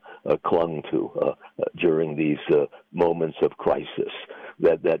clung to during these moments of crisis,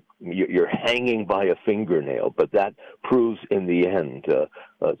 that you're hanging by a fingernail, but that proves in the end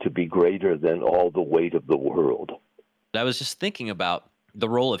to be greater than all the weight of the world. I was just thinking about the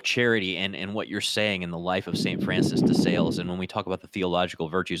role of charity and what you're saying in the life of St. Francis de Sales. And when we talk about the theological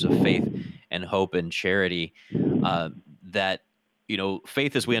virtues of faith and hope and charity, that,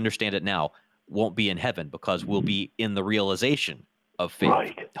 faith as we understand it now won't be in heaven because we'll be in the realization of faith.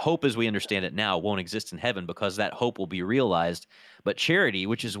 Right. Hope as we understand it now won't exist in heaven because that hope will be realized. But charity,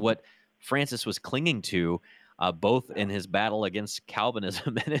 which is what Francis was clinging to, both in his battle against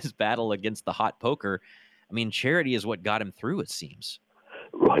Calvinism and his battle against the hot poker, charity is what got him through, it seems.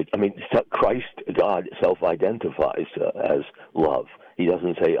 Right. Christ, God, self-identifies as love. He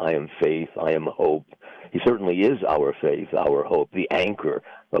doesn't say, I am faith, I am hope. He certainly is our faith, our hope, the anchor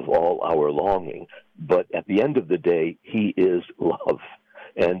of all our longing. But at the end of the day, he is love.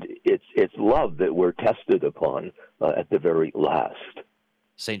 And it's love that we're tested upon at the very last.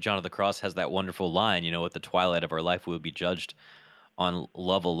 St. John of the Cross has that wonderful line, at the twilight of our life we will be judged on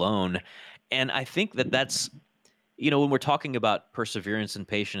love alone. And I think that's, when we're talking about perseverance and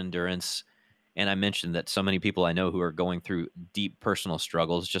patient endurance, and I mentioned that so many people I know who are going through deep personal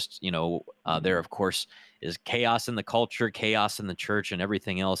struggles, just, there, of course, is chaos in the culture, chaos in the church, and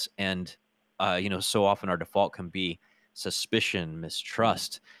everything else. And, so often our default can be suspicion,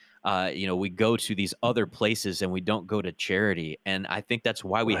 mistrust. We go to these other places and we don't go to charity. And I think that's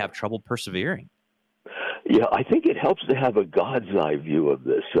why we have trouble persevering. Yeah, I think it helps to have a God's eye view of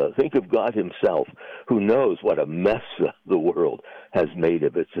this. Think of God himself, who knows what a mess the world has made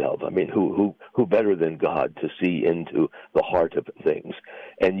of itself. Who better than God to see into the heart of things?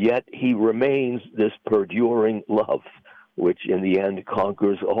 And yet he remains this perduring love, which in the end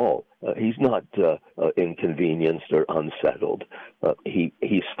conquers all. He's not inconvenienced or unsettled.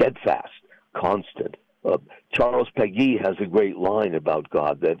 He's steadfast, constant. Charles Peggy has a great line about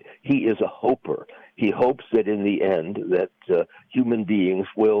God, that he is a hoper. He hopes that in the end that human beings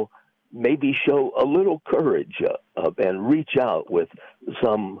will maybe show a little courage and reach out with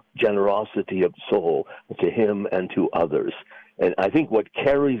some generosity of soul to him and to others. And I think what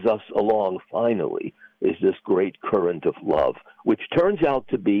carries us along finally is this great current of love, which turns out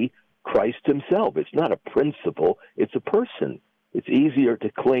to be Christ himself. It's not a principle, it's a person. It's easier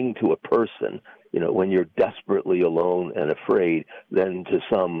to cling to a person, when you're desperately alone and afraid, than to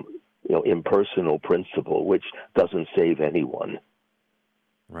some, impersonal principle, which doesn't save anyone.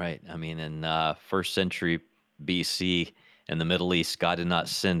 Right. In first century BC in the Middle East, God did not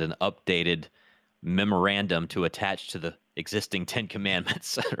send an updated memorandum to attach to the existing 10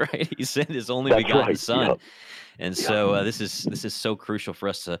 commandments, right? He sent his only That's begotten right, son. yeah. And so this is so crucial for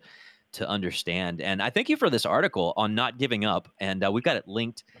us to understand. And I thank you for this article on not giving up. And we've got it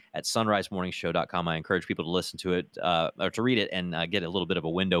linked at sunrisemorningshow.com. I encourage people to listen to it or to read it and get a little bit of a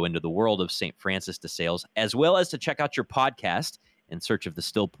window into the world of St. Francis de Sales, as well as to check out your podcast, In Search of the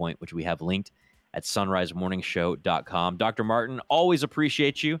Still Point, which we have linked at sunrisemorningshow.com. Dr. Martin, always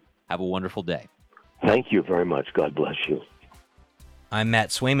appreciate you. Have a wonderful day. Thank you very much. God bless you. I'm Matt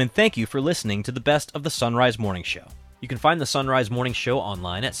Swayman. Thank you for listening to the best of the Sunrise Morning Show. You can find the Sunrise Morning Show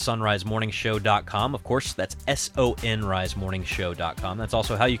online at sunrisemorningshow.com. Of course, that's sonrisemorningshow.com. That's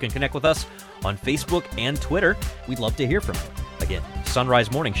also how you can connect with us on Facebook and Twitter. We'd love to hear from you. Again,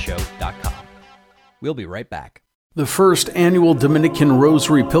 sunrisemorningshow.com. We'll be right back. The first annual Dominican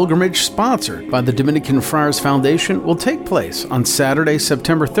Rosary Pilgrimage, sponsored by the Dominican Friars Foundation, will take place on Saturday,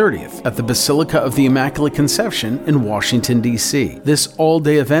 September 30th at the Basilica of the Immaculate Conception in Washington, D.C. This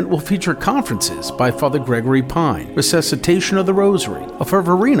all-day event will feature conferences by Father Gregory Pine, Resuscitation of the Rosary, a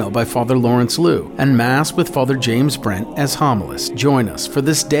Fervorino by Father Lawrence Liu, and Mass with Father James Brent as homilist. Join us for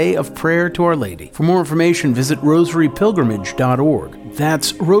this day of prayer to Our Lady. For more information, visit rosarypilgrimage.org.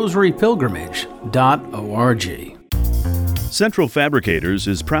 That's rosarypilgrimage.org. Central Fabricators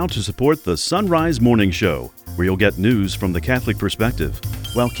is proud to support the Sunrise Morning Show, where you'll get news from the Catholic perspective,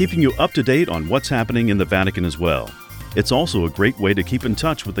 while keeping you up to date on what's happening in the Vatican as well. It's also a great way to keep in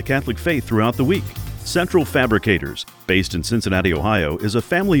touch with the Catholic faith throughout the week. Central Fabricators, based in Cincinnati, Ohio, is a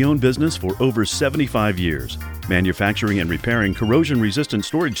family-owned business for over 75 years, manufacturing and repairing corrosion-resistant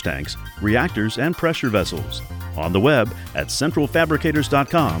storage tanks, reactors, and pressure vessels. On the web at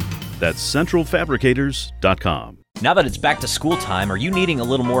centralfabricators.com. That's centralfabricators.com. Now that it's back to school time, are you needing a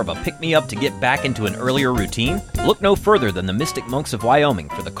little more of a pick-me-up to get back into an earlier routine? Look no further than the Mystic Monks of Wyoming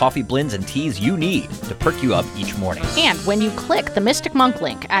for the coffee blends and teas you need to perk you up each morning. And when you click the Mystic Monk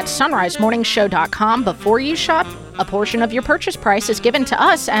link at sunrisemorningshow.com before you shop, a portion of your purchase price is given to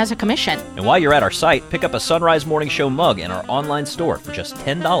us as a commission. And while you're at our site, pick up a Sunrise Morning Show mug in our online store for just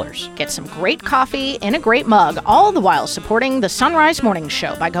 $10. Get some great coffee in a great mug, all the while supporting the Sunrise Morning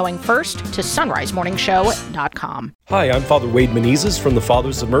Show by going first to sunrisemorningshow.com. Hi, I'm Father Wade Menezes from the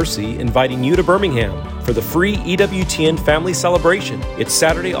Fathers of Mercy, inviting you to Birmingham for the free EWTN Family Celebration. It's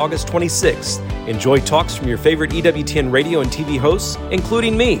Saturday, August 26th. Enjoy talks from your favorite EWTN radio and TV hosts,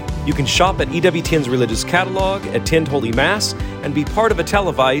 including me. You can shop at EWTN's religious catalog, attend Holy Mass, and be part of a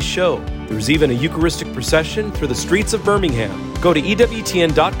televised show. There's even a Eucharistic procession through the streets of Birmingham. Go to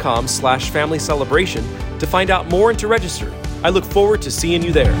EWTN.com/family celebration to find out more and to register. I look forward to seeing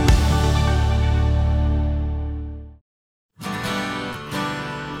you there.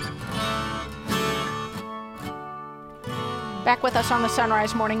 Back with us on the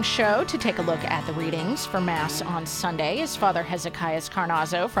Sunrise Morning Show to take a look at the readings for Mass on Sunday is Fr Hezekias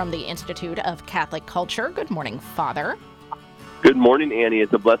Carnazzo from the Institute of Catholic Culture. Good morning, Father. Good morning, Annie.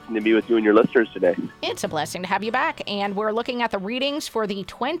 It's a blessing to be with you and your listeners today. It's a blessing to have you back. And we're looking at the readings for the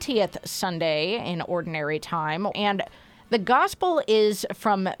 20th Sunday in Ordinary Time. And the Gospel is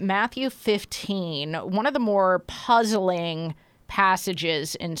from Matthew 15, one of the more puzzling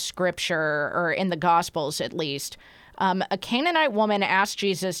passages in Scripture, or in the Gospels at least. A Canaanite woman asked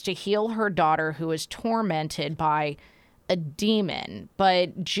Jesus to heal her daughter who is tormented by a demon,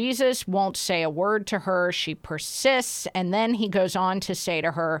 but Jesus won't say a word to her. She persists, and then he goes on to say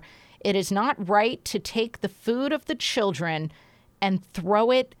to her, "It is not right to take the food of the children and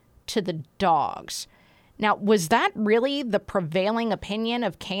throw it to the dogs." Now, was that really the prevailing opinion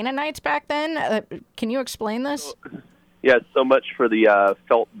of Canaanites back then? Can you explain this? Yeah, so much for the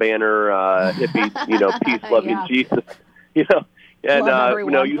felt banner, hippie, peace-loving Yeah. Jesus, and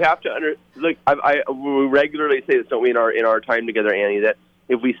you have to look. We regularly say this, don't we, in our time together, Annie, that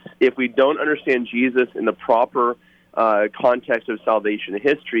if we don't understand Jesus in the proper context of salvation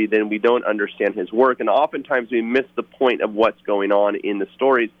history, then we don't understand his work, and oftentimes we miss the point of what's going on in the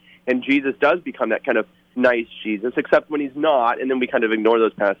stories. And Jesus does become that kind of nice Jesus, except when he's not, and then we kind of ignore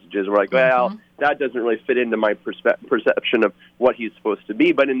those passages. We're like, well, that doesn't really fit into my perception of what he's supposed to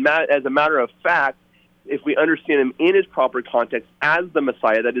be. But as a matter of fact, if we understand him in his proper context as the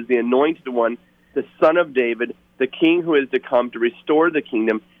Messiah, that is the anointed one, the Son of David, the King who is to come to restore the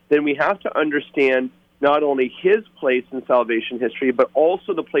kingdom, then we have to understand not only his place in salvation history, but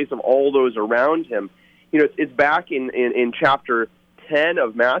also the place of all those around him. It's back in chapter 10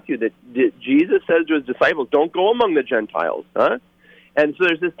 of Matthew that Jesus says to his disciples, don't go among the Gentiles. And so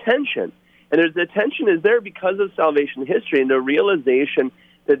there's this tension. And the tension is there because of salvation history and the realization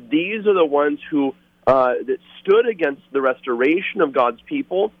that these are the ones who that stood against the restoration of God's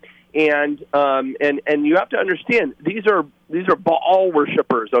people and you have to understand these are Baal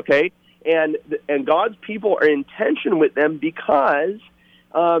worshipers, okay? And God's people are in tension with them because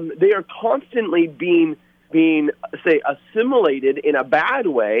they are constantly being say assimilated in a bad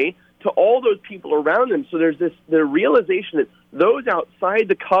way to all those people around them. So there's the realization that those outside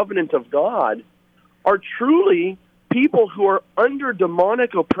the covenant of God are truly people who are under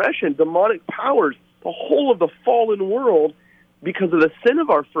demonic oppression, demonic powers. The whole of the fallen world, because of the sin of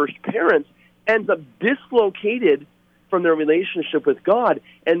our first parents, ends up dislocated from their relationship with God.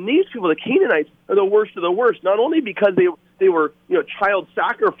 And these people, the Canaanites, are the worst of the worst, not only because they were child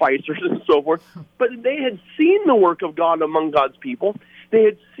sacrificers and so forth, but they had seen the work of God among God's people. They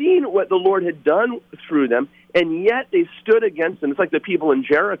had seen what the Lord had done through them, and yet they stood against them. It's like the people in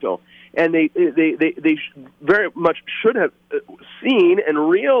Jericho. And they very much should have seen and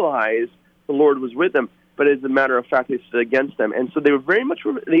realized the Lord was with them, but as a matter of fact, they stood against them. And so they were very much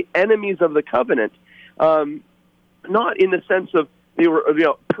the enemies of the covenant, not in the sense of they were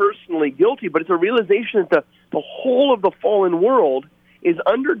personally guilty, but it's a realization that the whole of the fallen world is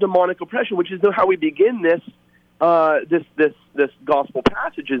under demonic oppression, which is how we begin this gospel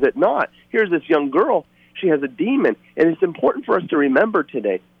passage, is it not? Here's this young girl. She has a demon, and it's important for us to remember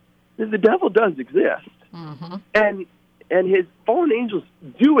today that the devil does exist, and his fallen angels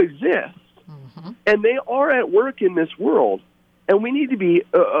do exist, and they are at work in this world. And we need to be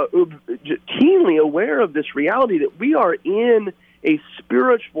keenly aware of this reality that we are in a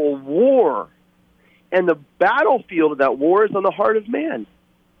spiritual war, and the battlefield of that war is on the heart of man.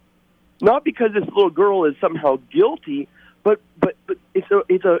 Not because this little girl is somehow guilty, but it's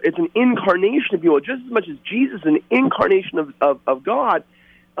an incarnation of you. Just as much as Jesus is an incarnation of God,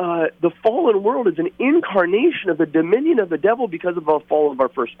 the fallen world is an incarnation of the dominion of the devil because of the fall of our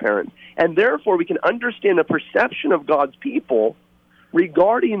first parents. And therefore, we can understand the perception of God's people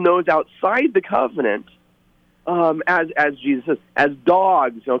regarding those outside the covenant as Jesus says, as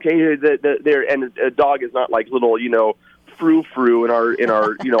dogs. Okay, and a dog is not like little frou-frou in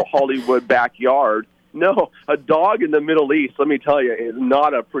our Hollywood backyard. No, a dog in the Middle East, let me tell you, is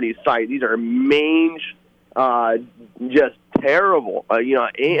not a pretty sight. These are mange, just terrible.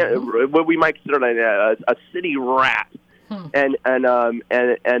 What we might consider a city rat, and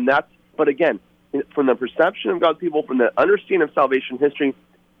that's. But again, from the perception of God's people, from the understanding of salvation history,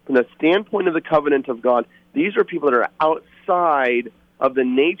 from the standpoint of the covenant of God, these are people that are outside of the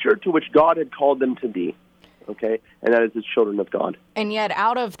nature to which God had called them to be. Okay, and that is the children of God. And yet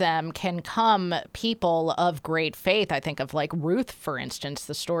out of them can come people of great faith. I think of like Ruth, for instance,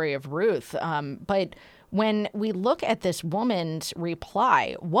 the story of Ruth. But when we look at this woman's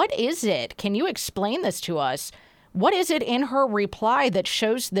reply, what is it? Can you explain this to us? What is it in her reply that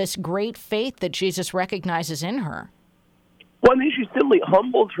shows this great faith that Jesus recognizes in her? Well, I mean, she simply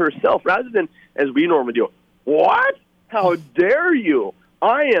humbles herself rather than, as we normally do, what? How dare you?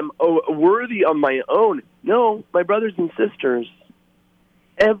 I am worthy of my own. No, my brothers and sisters,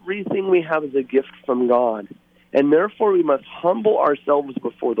 everything we have is a gift from God. And therefore we must humble ourselves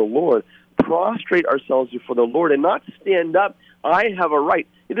before the Lord, prostrate ourselves before the Lord, and not stand up. I have a right.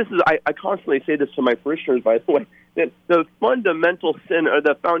 I constantly say this to my parishioners, by the way, that the fundamental sin, or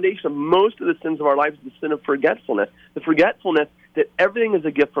the foundation of most of the sins of our lives, is the sin of forgetfulness. The forgetfulness that everything is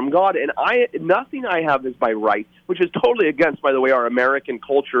a gift from God, and nothing I have is by right, which is totally against, by the way, our American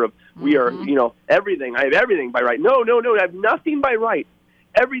culture of we are, everything. I have everything by right. No, I have nothing by right,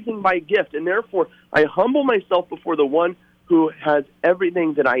 everything by gift, and therefore I humble myself before the one who has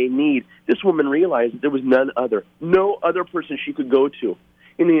everything that I need. This woman realized that there was no other person she could go to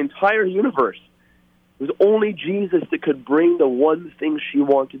in the entire universe. It was only Jesus that could bring the one thing she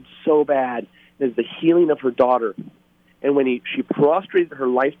wanted so bad, is the healing of her daughter. And when she prostrated her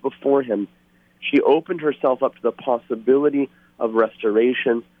life before him, she opened herself up to the possibility of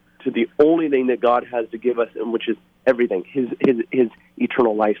restoration, to the only thing that God has to give us, and which is everything, his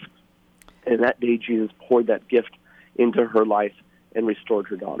eternal life. And that day, Jesus poured that gift into her life and restored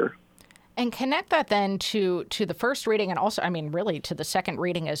her daughter. And connect that then to the first reading, and also, really to the second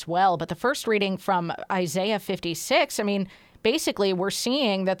reading as well. But the first reading from Isaiah 56, basically we're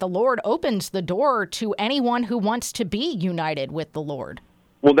seeing that the Lord opens the door to anyone who wants to be united with the Lord.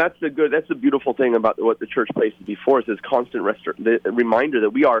 Well, that's the beautiful thing about what the church places before us, is constant reminder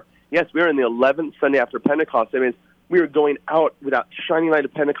that we are in the 11th Sunday after Pentecost. We are going out with that shining light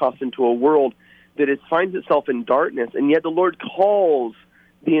of Pentecost into a world that finds itself in darkness, and yet the Lord calls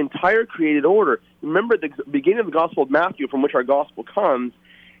the entire created order. Remember the beginning of the Gospel of Matthew, from which our Gospel comes.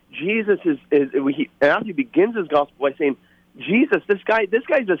 Matthew begins his Gospel by saying, Jesus, this guy's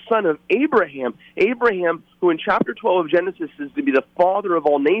the son of Abraham. Abraham, who in chapter 12 of Genesis is to be the father of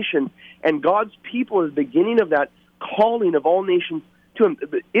all nations, and God's people is the beginning of that calling of all nations to him.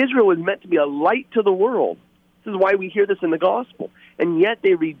 Israel is meant to be a light to the world. This is why we hear this in the gospel. And yet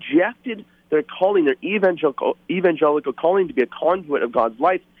they rejected their calling, their evangelical calling to be a conduit of God's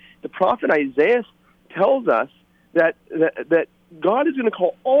life. The prophet Isaiah tells us that God is going to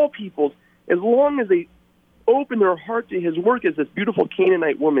call all peoples as long as they open their heart to his work, as this beautiful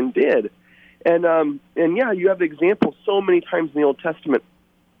Canaanite woman did. And yeah, you have examples so many times in the Old Testament,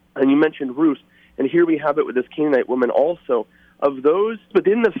 and you mentioned Ruth, and here we have it with this Canaanite woman also, of those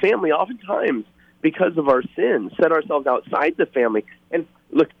within the family, oftentimes, because of our sins, set ourselves outside the family. And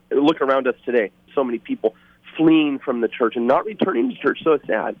look around us today, so many people fleeing from the church and not returning to church, so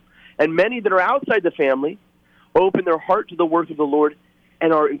sad. And many that are outside the family open their heart to the work of the Lord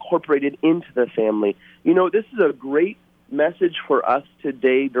and are incorporated into the family. You know, this is a great message for us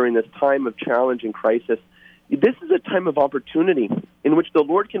today during this time of challenge and crisis. This is a time of opportunity in which the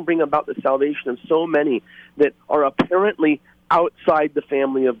Lord can bring about the salvation of so many that are apparently outside the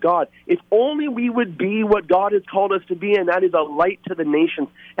family of God. If only we would be what God has called us to be, and that is a light to the nations.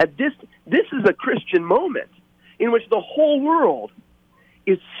 At this is a Christian moment in which the whole world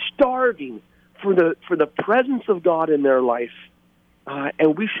is starving for the presence of God in their life.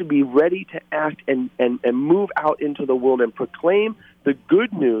 And we should be ready to act and move out into the world and proclaim the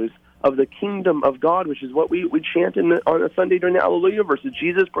good news of the kingdom of God, which is what we chant on a Sunday during the Alleluia verses.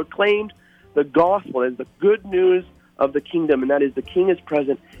 Jesus proclaimed the gospel as the good news of the kingdom, and that is the King is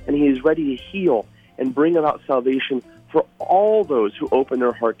present, and he is ready to heal and bring about salvation for all those who open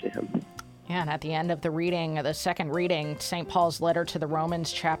their heart to him. Yeah, and at the end of the second reading, St. Paul's letter to the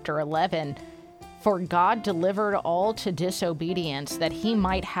Romans, chapter 11, for God delivered all to disobedience that he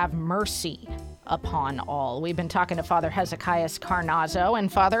might have mercy upon all. We've been talking to Fr Hezekias Carnazzo.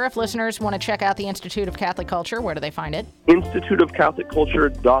 And Father, if listeners want to check out the Institute of Catholic Culture, where do they find it?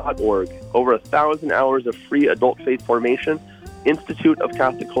 instituteofcatholicculture.org. Over 1,000 hours of free adult faith formation.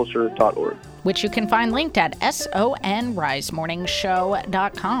 instituteofcatholicculture.org. Which you can find linked at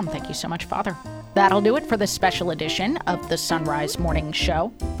sonrisemorningshow.com. Thank you so much, Father. That'll do it for this special edition of the Sunrise Morning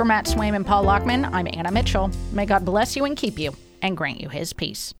Show. For Matt Swaim and Paul Lockman, I'm Anna Mitchell. May God bless you and keep you and grant you his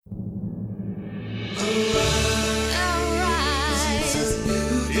peace.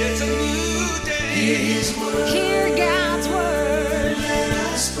 It's a new day. Hear his word. Hear God's word.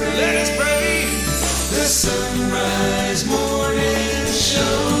 Let us pray. The Sunrise Morning Show.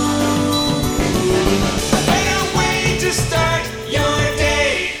 A better way to start your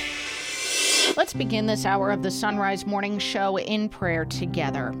day. Let's begin this hour of the Sunrise Morning Show in prayer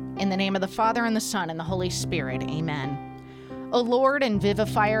together. In the name of the Father, and the Son, and the Holy Spirit. Amen. O Lord and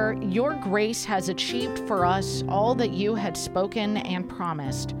Vivifier, your grace has achieved for us all that you had spoken and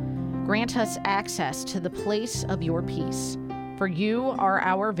promised. Grant us access to the place of your peace. For you are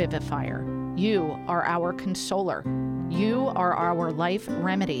our vivifier. You are our consoler. You are our life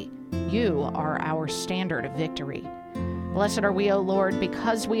remedy. You are our standard of victory. Blessed are we, O Lord,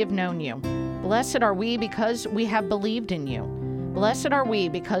 because we have known you. Blessed are we because we have believed in you. Blessed are we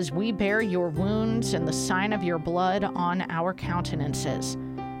because we bear your wounds and the sign of your blood on our countenances.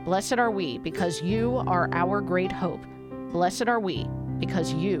 Blessed are we because you are our great hope. Blessed are we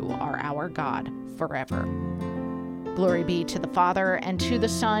because you are our God forever. Glory be to the Father, and to the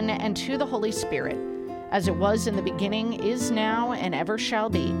Son, and to the Holy Spirit, as it was in the beginning, is now, and ever shall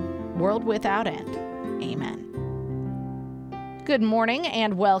be, world without end. Amen. Good morning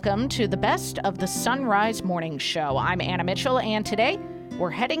and welcome to the best of the Sunrise Morning Show. I'm Anna Mitchell, and today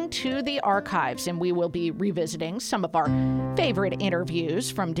we're heading to the archives, and we will be revisiting some of our favorite interviews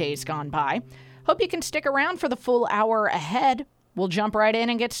from days gone by. Hope you can stick around for the full hour ahead. We'll jump right in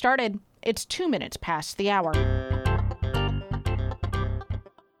and get started. It's 2 minutes past the hour.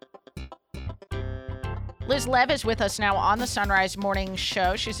 Liz Lev is with us now on the Sunrise Morning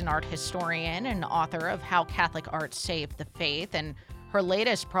Show. She's an art historian and author of How Catholic Art Saved the Faith, and her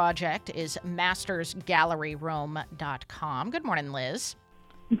latest project is mastersgalleryrome.com. Good morning, Liz.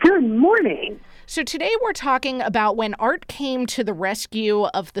 Good morning. So today we're talking about when art came to the rescue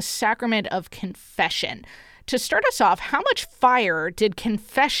of the sacrament of confession. To start us off, how much fire did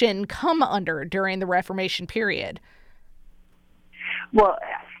confession come under during the Reformation period? Well,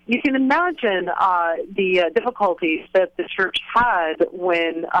 you can imagine the difficulties that the church had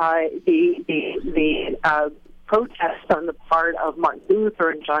when the protests on the part of Martin Luther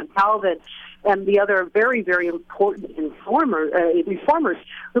and John Calvin and the other very, very important reformers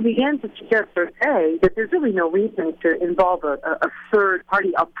who began to suggest or say that there's really no reason to involve a third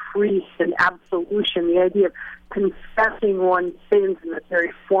party, a priest, an absolution, the idea of confessing one's sins in a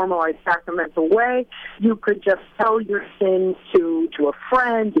very formalized sacramental way. You could just tell your sins to a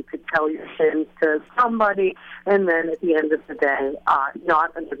friend, you could tell your sins to somebody, and then at the end of the day,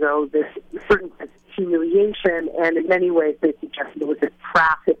 not undergo this certain sense of humiliation, and in many ways they suggested it was a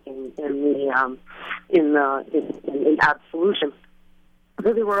trafficking in absolution.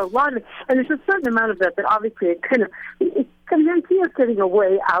 So there were a lot of, and there's a certain amount of that obviously it kind of the idea of getting a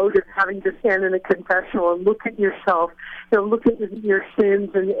way out of having to stand in a confessional and look at yourself, look at your sins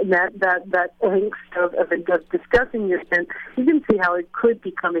and that angst of discussing your sin. You can see how it could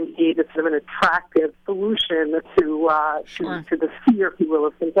become indeed a sort of an attractive solution to the fear, if you will,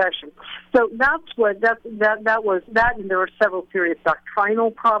 of confession. So that's what that was, and there were several serious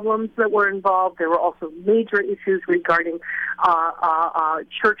doctrinal problems that were involved. There were also major issues regarding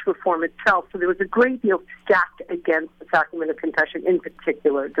church reform itself. So there was a great deal stacked against the sacrament of confession, in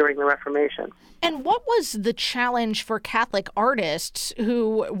particular during the Reformation. And what was the challenge for Catholic artists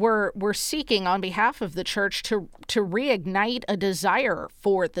who were seeking on behalf of the church to reignite a desire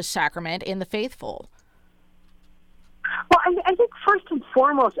for the sacrament in the faithful? Well, I think first and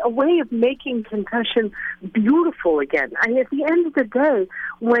foremost, a way of making confession beautiful again. I mean, at the end of the day,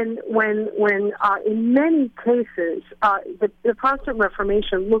 when in many cases the Protestant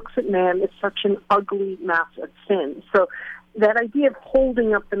Reformation looks at man as such an ugly mass of sin. So that idea of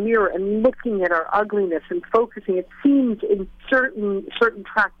holding up the mirror and looking at our ugliness and focusing, it seems in certain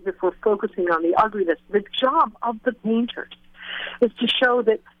practices, if we're focusing on the ugliness, the job of the painters is to show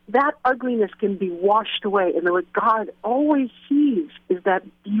that ugliness can be washed away, and that what God always sees is that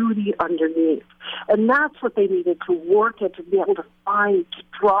beauty underneath. And that's what they needed to work at, to be able to find, to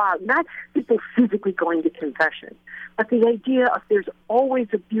draw, not people physically going to confession, but the idea of there's always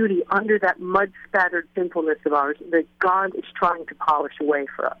a beauty under that mud-spattered sinfulness of ours that God is trying to polish away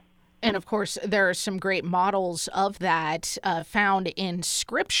for us. And, of course, there are some great models of that found in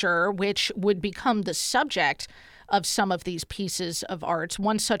Scripture, which would become the subject of some of these pieces of art.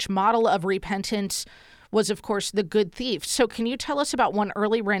 One such model of repentance was, of course, the Good Thief. So can you tell us about one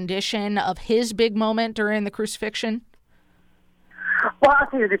early rendition of his big moment during the crucifixion? Well, I'll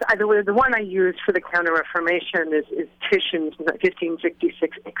tell you this. The one I used for the Counter-Reformation is Titian's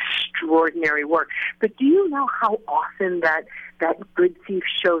 1566 extraordinary work. But do you know how often that Good Thief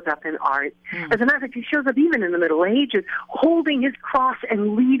shows up in art? As a matter of fact, he shows up even in the Middle Ages, holding his cross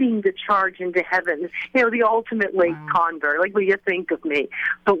and leading the charge into heaven. The ultimate late convert. Like, what do you think of me?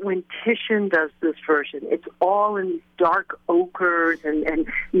 But when Titian does this version, it's all in these dark ochres, and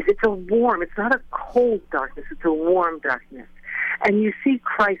it's a warm, it's not a cold darkness, it's a warm darkness. And you see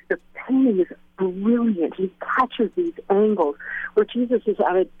Christ, the painting is brilliant. He catches these angles where Jesus is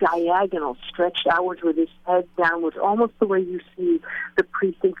at a diagonal, stretched outwards with his head downwards, almost the way you see the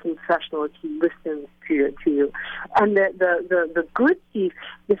priest in confessional as he listens to you. And the Good Thief,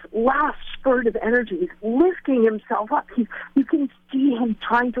 this last spurt of energy, he's lifting himself up. You can see him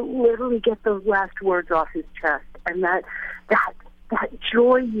trying to literally get those last words off his chest. And that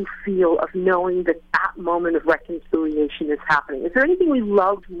joy you feel of knowing that moment of reconciliation is happening. Is there anything we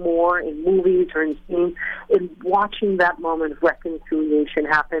loved more in movies or in scenes in watching that moment of reconciliation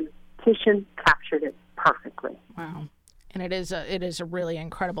happen? Titian captured it perfectly. Wow. And it is a really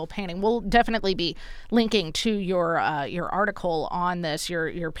incredible painting. We'll definitely be linking to your article on this,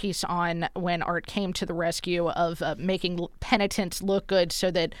 your piece on when art came to the rescue of making penitents look good,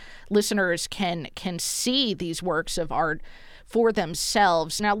 so that listeners can see these works of art for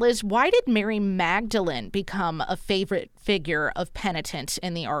themselves. Now, Liz, why did Mary Magdalene become a favorite figure of penitence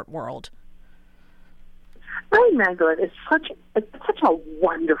in the art world? Mary Magdalene is such a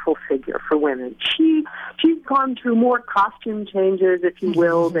wonderful figure for women. She's gone through more costume changes, if you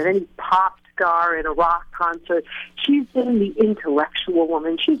will, than any pop star in a rock concert. She's been the intellectual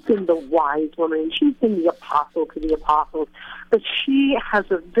woman. She's been the wise woman. She's been the apostle to the apostles. But she has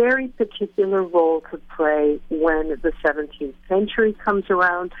a very particular role to play when the 17th century comes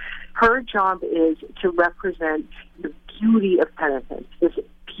around. Her job is to represent the beauty of penitence, this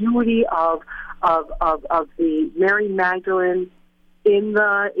beauty of the Mary Magdalene in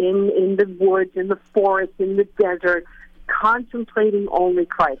the woods, in the forest, in the desert, contemplating only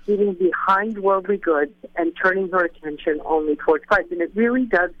Christ, leaving behind worldly goods and turning her attention only towards Christ. And it really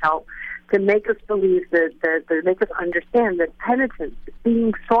does help to make us believe that make us understand that penitence,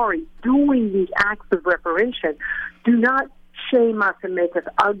 being sorry, doing these acts of reparation, do not shame us and make us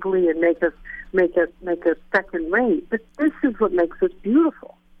ugly and make us second rate. But this is what makes us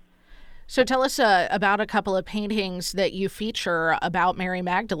beautiful. So tell us about a couple of paintings that you feature about Mary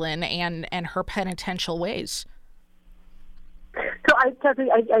Magdalene and her penitential ways. So I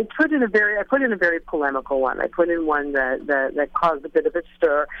put in a very polemical one. I put in one that caused a bit of a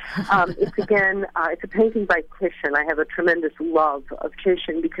stir. It's a painting by Titian. I have a tremendous love of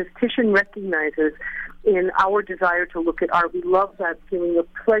Titian because Titian recognizes in our desire to look at art, we love that feeling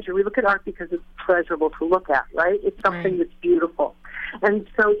of pleasure. We look at art because it's pleasurable to look at, right? It's something that's beautiful. And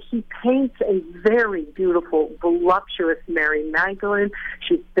so he paints a very beautiful, voluptuous Mary Magdalene.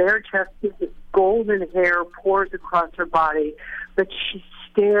 She's bare-chested with golden hair pours across her body, but she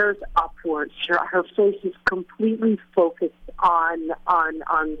stares upwards. Her face is completely focused on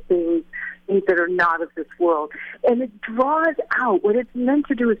things that are not of this world. And it draws out, what it's meant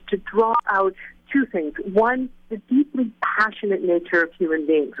to do is to draw out two things. One, the deeply passionate nature of human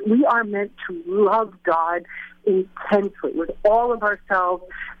beings. We are meant to love God intensely, with all of ourselves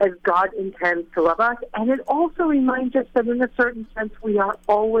as God intends to love us. And it also reminds us that in a certain sense we are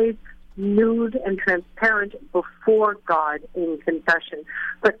always nude and transparent before God in confession,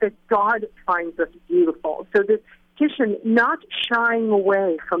 but that God finds us beautiful. So this Titian not shying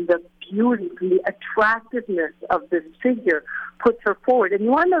away from the beauty, from the attractiveness of this figure, puts her forward. And you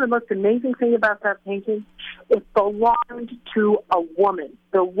want to know the most amazing thing about that painting? It belonged to a woman.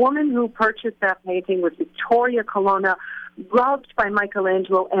 The woman who purchased that painting was Vittoria Colonna, loved by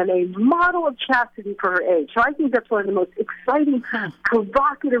Michelangelo and a model of chastity for her age. So I think that's one of the most exciting,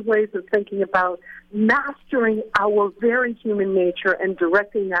 provocative ways of thinking about mastering our very human nature and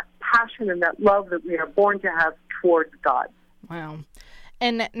directing that passion and that love that we are born to have towards God. Wow.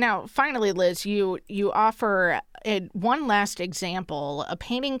 And now, finally, Liz, you offer one last example, a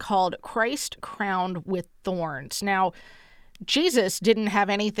painting called Christ Crowned with Thorns. Now, Jesus didn't have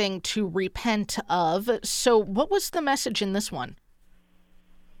anything to repent of, so what was the message in this one?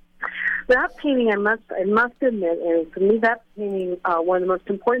 That painting, I must admit, and for me, that painting, one of the most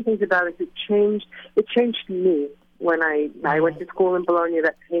important things about it is it changed me. When I went to school in Bologna,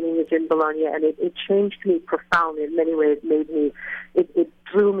 that painting is in Bologna, and it changed me profoundly. In many ways, it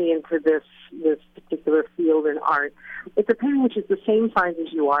drew me into this particular field in art. It's a painting which is the same size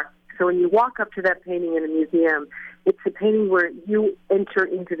as you are. So when you walk up to that painting in a museum, it's a painting where you enter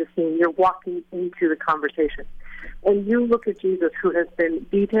into the scene. You're walking into the conversation. And you look at Jesus, who has been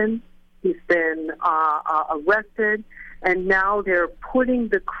beaten, he's been arrested, and now they're putting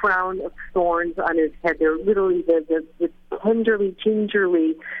the crown of thorns on his head. They're literally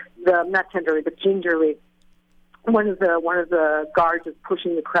gingerly, one of the guards is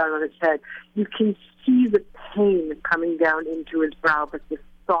pushing the crown on his head. You can see the pain coming down into his brow, but the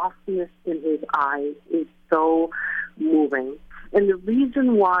softness in his eyes is so moving. And the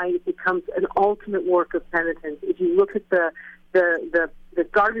reason why it becomes an ultimate work of penitence, if you look at the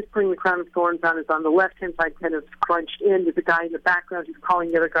guard who's putting the crown of thorns on is on the left-hand side, kind of scrunched in. There's a guy in the background who's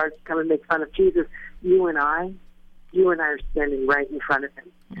calling the other guards to come and make fun of Jesus. You and I are standing right in front of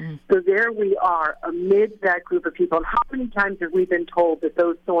him. Mm. So there we are amid that group of people. And how many times have we been told that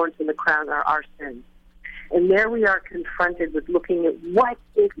those thorns in the crown are our sins? And there we are confronted with looking at what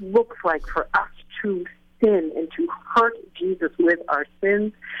it looks like for us to sin and to hurt Jesus with our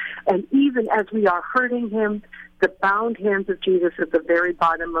sins. And even as we are hurting him, the bound hands of Jesus at the very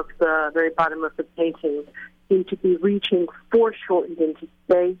bottom of the painting seem to be reaching foreshortened into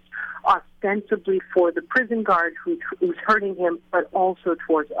space, ostensibly for the prison guard who's hurting him, but also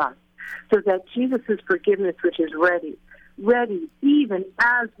towards us. So that Jesus' forgiveness, which is ready, even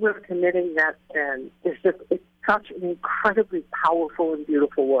as we're committing that sin, it's such an incredibly powerful and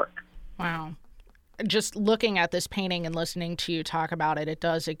beautiful work. Wow. Just looking at this painting and listening to you talk about it, it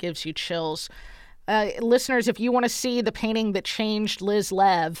gives you chills. Listeners, if you want to see the painting that changed Liz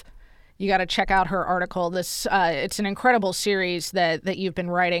Lev, you got to check out her article. It's an incredible series that you've been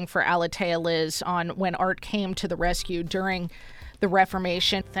writing for Aletheia, Liz, on when art came to the rescue during the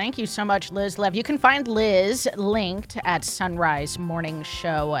Reformation. Thank you so much, Liz Lev. You can find Liz linked at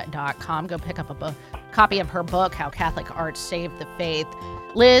sunrisemorningshow.com. Go pick up a copy of her book, How Catholic Art Saved the Faith.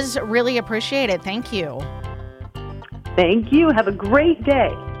 Liz, really appreciate it. Thank you. Thank you. Have a great day.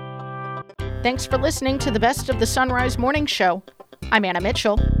 Thanks for listening to the Best of the Sunrise Morning Show. I'm Anna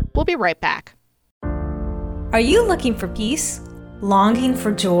Mitchell. We'll be right back. Are you looking for peace? Longing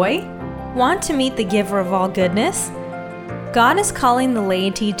for joy? Want to meet the giver of all goodness? God is calling the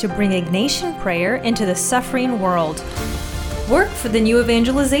laity to bring Ignatian prayer into the suffering world. Work for the new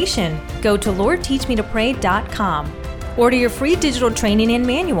evangelization. Go to LordTeachMeToPray.com. Order your free digital training and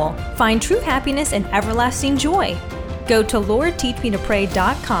manual. Find true happiness and everlasting joy. Go to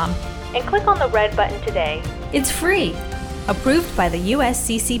LordTeachMeToPray.com and click on the red button today. It's free. Approved by the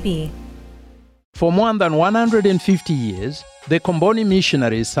USCCB. For more than 150 years, the Comboni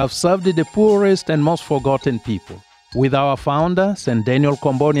missionaries have served the poorest and most forgotten people. With our founder, St. Daniel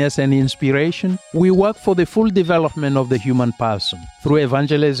Comboni, as an inspiration, we work for the full development of the human person through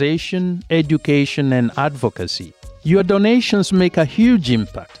evangelization, education, and advocacy. Your donations make a huge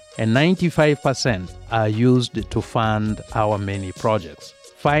impact, and 95% are used to fund our many projects.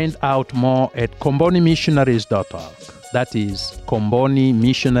 Find out more at combonimissionaries.org. That is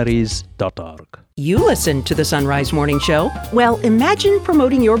combonimissionaries.org. You listen to the Sunrise Morning Show? Well, imagine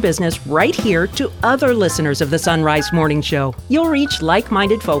promoting your business right here to other listeners of the Sunrise Morning Show. You'll reach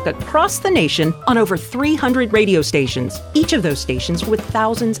like-minded folk across the nation on over 300 radio stations, each of those stations with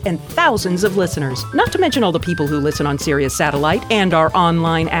thousands and thousands of listeners, not to mention all the people who listen on Sirius Satellite and our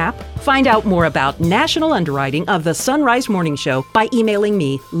online app. Find out more about national underwriting of the Sunrise Morning Show by emailing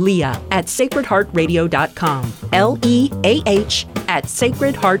me, Leah, at sacredheartradio.com. Leah at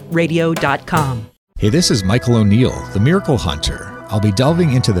sacredheartradio.com. Hey, this is Michael O'Neill, the Miracle Hunter. I'll be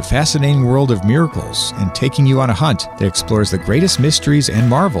delving into the fascinating world of miracles and taking you on a hunt that explores the greatest mysteries and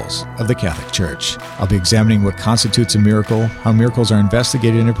marvels of the Catholic Church. I'll be examining what constitutes a miracle, how miracles are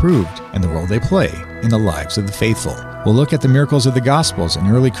investigated and approved, and the role they play in the lives of the faithful. We'll look at the miracles of the Gospels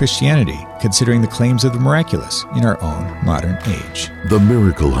and early Christianity, considering the claims of the miraculous in our own modern age. The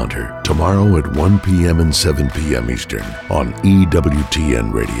Miracle Hunter, tomorrow at 1 p.m. and 7 p.m. Eastern on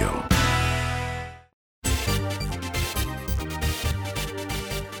EWTN Radio.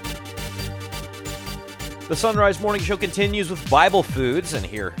 The Sunrise Morning Show continues with Bible foods, and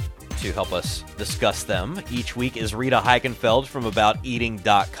here to help us discuss them each week is Rita Heikenfeld from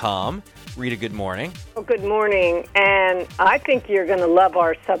abouteating.com. Rita, good morning. Well, good morning, and I think you're going to love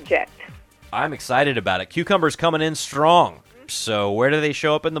our subject. I'm excited about it. Cucumbers coming in strong. So where do they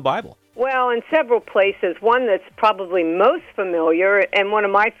show up in the Bible? Well, in several places. One that's probably most familiar, and one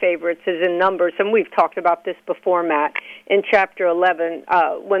of my favorites, is in Numbers, and we've talked about this before, Matt, in chapter 11,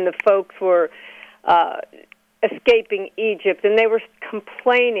 when the folks were escaping Egypt, and they were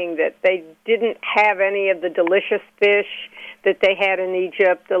complaining that they didn't have any of the delicious fish that they had in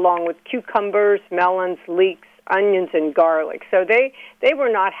Egypt, along with cucumbers, melons, leeks, onions, and garlic. So they were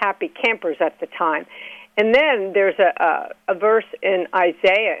not happy campers at the time. And then there's a verse in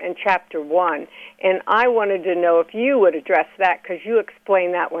Isaiah in chapter 1, and I wanted to know if you would address that, because you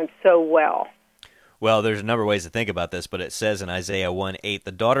explained that one so well. Well, there's a number of ways to think about this, but it says in Isaiah 1:8,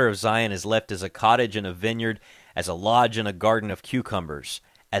 "The daughter of Zion is left as a cottage and a vineyard, as a lodge and a garden of cucumbers,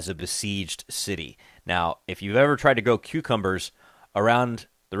 as a besieged city." Now, if you've ever tried to grow cucumbers around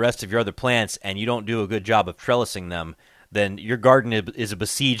the rest of your other plants and you don't do a good job of trellising them, then your garden is a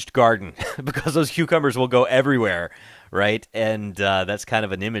besieged garden because those cucumbers will go everywhere, right? And that's kind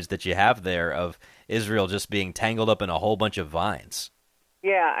of an image that you have there of Israel just being tangled up in a whole bunch of vines.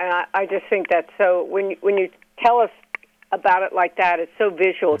 Yeah, and I just think that's so, when you tell us about it like that, it's so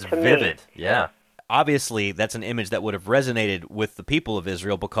visual to me. Vivid, yeah. Obviously, that's an image that would have resonated with the people of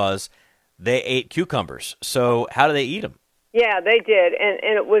Israel because they ate cucumbers. So how do they eat them? Yeah, they did, and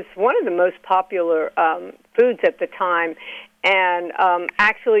it was one of the most popular foods at the time, and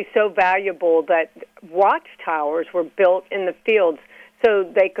actually so valuable that watchtowers were built in the fields so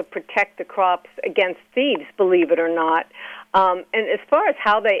they could protect the crops against thieves, believe it or not. And as far as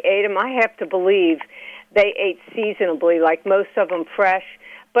how they ate them, I have to believe they ate seasonably, like most of them fresh.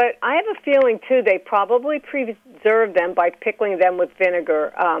 But I have a feeling, too, they probably preserved them by pickling them with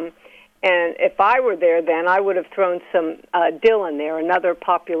vinegar. And if I were there then, I would have thrown some dill in there, another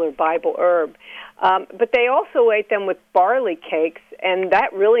popular Bible herb. But they also ate them with barley cakes, and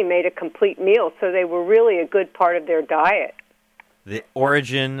that really made a complete meal, so they were really a good part of their diet. The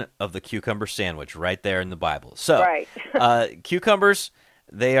origin of the cucumber sandwich right there in the Bible. So, right. Cucumbers,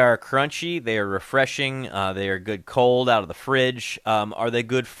 they are crunchy, they are refreshing, they are good cold out of the fridge. Are they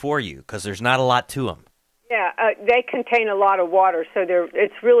good for you? Because there's not a lot to them. Yeah, they contain a lot of water, so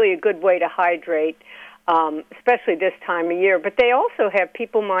it's really a good way to hydrate, especially this time of year. But they also have,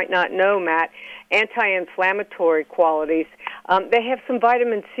 people might not know, Matt, anti-inflammatory qualities. They have some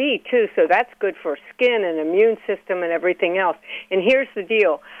vitamin C, too, so that's good for skin and immune system and everything else. And here's the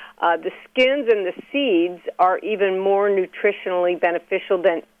deal. The skins and the seeds are even more nutritionally beneficial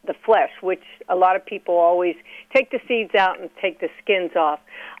than the flesh, which a lot of people always take the seeds out and take the skins off.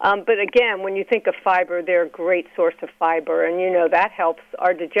 But again, when you think of fiber, they're a great source of fiber, and you know that helps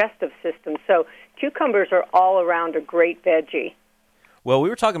our digestive system. So cucumbers are all around a great veggie. Well, we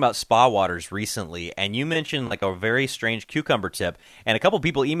were talking about spa waters recently, and you mentioned like a very strange cucumber tip, and a couple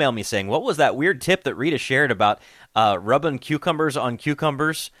people emailed me saying, what was that weird tip that Rita shared about rubbing cucumbers on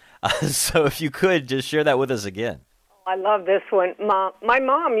cucumbers? So if you could, just share that with us again. I I love this one. My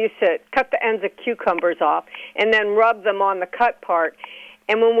mom used to cut the ends of cucumbers off and then rub them on the cut part.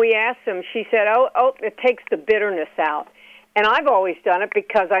 And when we asked them, she said, oh, it takes the bitterness out. And I've always done it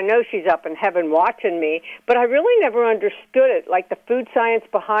because I know she's up in heaven watching me, but I really never understood it, like the food science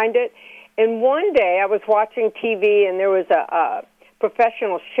behind it. And one day I was watching TV, and there was a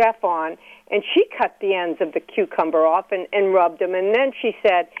professional chef on, and she cut the ends of the cucumber off and rubbed them. And then she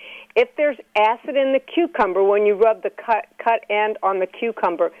said, if there's acid in the cucumber, when you rub the cut end on the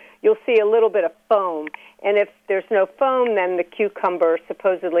cucumber, you'll see a little bit of foam. And if there's no foam, then the cucumber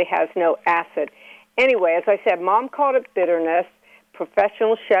supposedly has no acid. Anyway, as I said, Mom called it bitterness.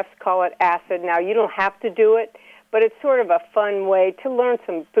 Professional chefs call it acid. Now, you don't have to do it, but it's sort of a fun way to learn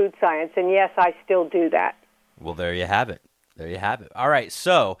some food science. And yes, I still do that. Well, there you have it. There you have it. All right,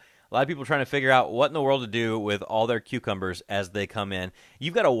 so a lot of people are trying to figure out what in the world to do with all their cucumbers as they come in.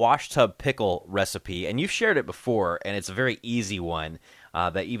 You've got a wash tub pickle recipe, and you've shared it before, and it's a very easy one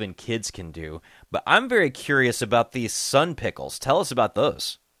that even kids can do. But I'm very curious about these sun pickles. Tell us about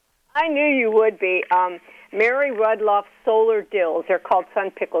those. I knew you would be. Mary Rudloff's solar dills, they're called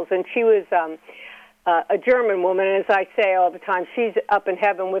sun pickles, and she was a German woman, and as I say all the time, she's up in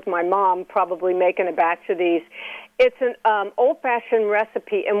heaven with my mom probably making a batch of these. It's an old-fashioned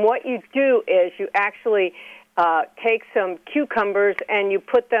recipe, and what you do is you actually take some cucumbers and you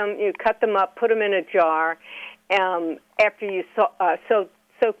cut them up, put them in a jar after you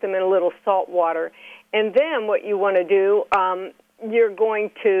soak them in a little salt water. And then what you want to do, you're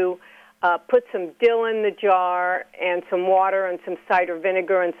going to put some dill in the jar and some water and some cider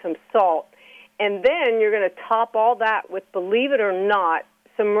vinegar and some salt. And then you're going to top all that with, believe it or not,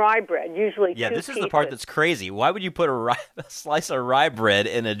 some rye bread, usually 2 pieces. Yeah, this is the part that's crazy. Why would you put a slice of rye bread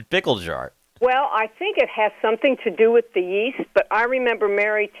in a pickle jar? Well, I think it has something to do with the yeast, but I remember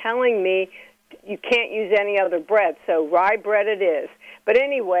Mary telling me you can't use any other bread, so rye bread it is. But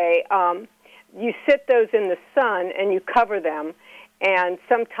anyway, you sit those in the sun and you cover them. And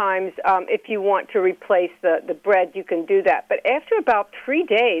sometimes if you want to replace the bread, you can do that. But after about 3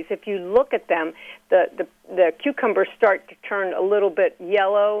 days, if you look at them, the cucumbers start to turn a little bit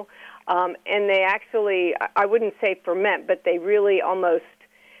yellow. And they actually, I wouldn't say ferment, but they really almost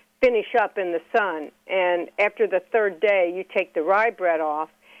finish up in the sun. And after the third day, you take the rye bread off,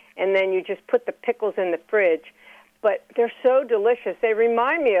 and then you just put the pickles in the fridge. But they're so delicious. They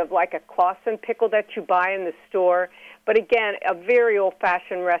remind me of like a Clausen pickle that you buy in the store. But again, a very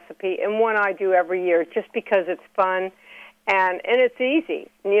old-fashioned recipe, and one I do every year just because it's fun and it's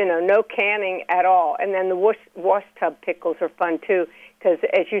easy. You know, no canning at all. And then the wash tub pickles are fun too because,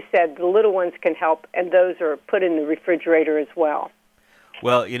 as you said, the little ones can help, and those are put in the refrigerator as well.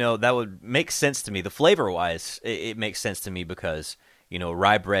 Well, you know, that would make sense to me. The flavor-wise, it makes sense to me because, you know,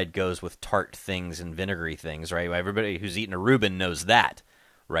 rye bread goes with tart things and vinegary things, right? Everybody who's eaten a Reuben knows that,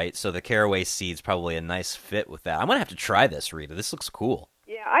 right? So the caraway seed's probably a nice fit with that. I'm going to have to try this, Rita. This looks cool.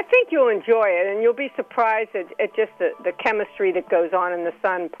 Yeah, I think you'll enjoy it, and you'll be surprised at just the chemistry that goes on in the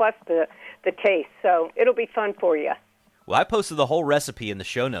sun, plus the taste. So it'll be fun for you. Well, I posted the whole recipe in the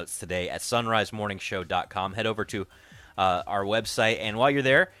show notes today at sunrisemorningshow.com. Head over to our website, and while you're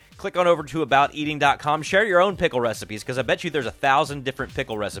there, click on over to abouteating.com. Share your own pickle recipes, because I bet you there's 1,000 different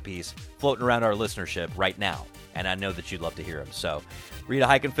pickle recipes floating around our listenership right now, and I know that you'd love to hear them. So, Rita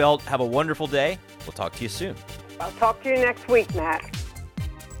Heichenfeld, have a wonderful day. We'll talk to you soon. I'll talk to you next week, Matt.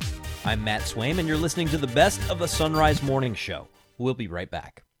 I'm Matt Swaim, and you're listening to the best of the Sunrise Morning Show. We'll be right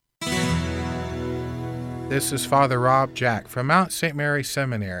back. This is Father Rob Jack from Mount St. Mary's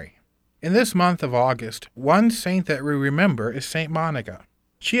Seminary. In this month of August, one saint that we remember is St. Monica.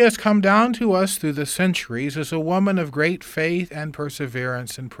 She has come down to us through the centuries as a woman of great faith and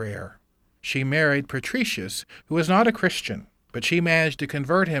perseverance in prayer. She married Patricius, who was not a Christian, but she managed to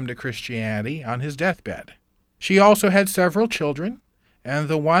convert him to Christianity on his deathbed. She also had several children, and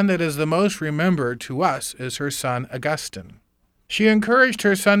the one that is the most remembered to us is her son Augustine. She encouraged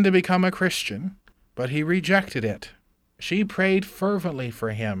her son to become a Christian, but he rejected it. She prayed fervently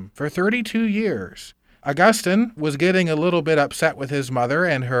for him for 32 years. Augustine was getting a little bit upset with his mother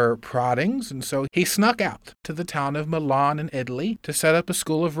and her proddings, and so he snuck out to the town of Milan in Italy to set up a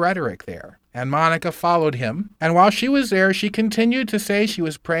school of rhetoric there. And Monica followed him, and while she was there, she continued to say she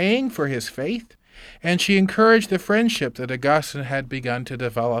was praying for his faith, and she encouraged the friendship that Augustine had begun to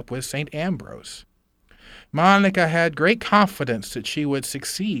develop with St. Ambrose. Monica had great confidence that she would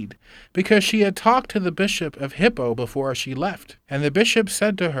succeed because she had talked to the bishop of Hippo before she left, and the bishop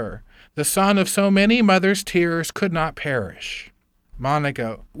said to her, "The son of so many mothers' tears could not perish."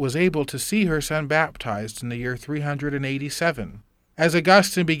 Monica was able to see her son baptized in the year 387. As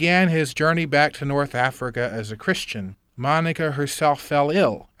Augustine began his journey back to North Africa as a Christian, Monica herself fell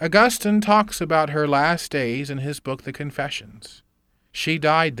ill. Augustine talks about her last days in his book, The Confessions. She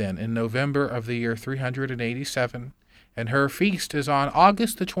died then in November of the year 387, and her feast is on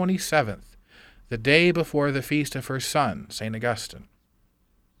August the 27th, the day before the feast of her son, St. Augustine.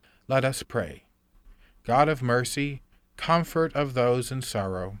 Let us pray. God of mercy, comfort of those in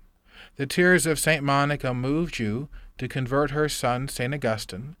sorrow, the tears of St. Monica moved you to convert her son, St.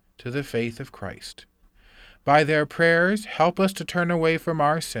 Augustine, to the faith of Christ. By their prayers, help us to turn away from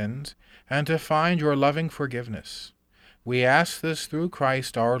our sins and to find your loving forgiveness. We ask this through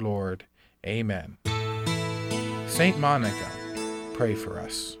Christ our Lord. Amen. St. Monica, pray for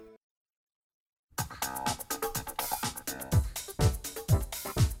us.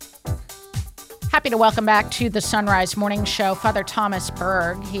 Happy to welcome back to the Sunrise Morning Show Father Thomas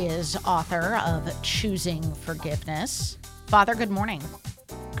Berg. He is author of Choosing Forgiveness. Father, good morning.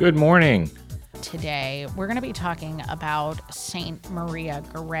 Good morning. Today, we're going to be talking about St Maria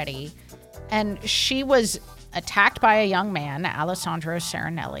Goretti. And she was attacked by a young man, Alessandro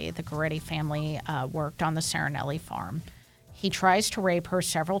Serenelli. The Goretti family worked on the Serenelli farm. He tries to rape her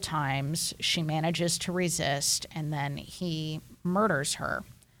several times. She manages to resist, and then he murders her.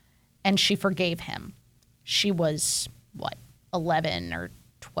 And she forgave him. She was, 11 or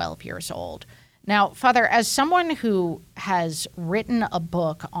 12 years old. Now, Father, as someone who has written a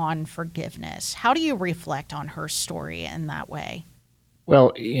book on forgiveness, how do you reflect on her story in that way?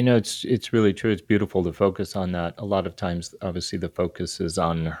 Well, it's really true. It's beautiful to focus on that. A lot of times, obviously, the focus is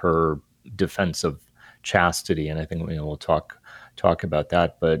on her defense of chastity, and I think we'll talk about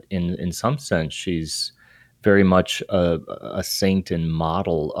that. But in some sense, she's very much a saint and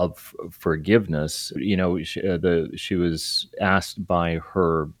model of forgiveness. She was asked by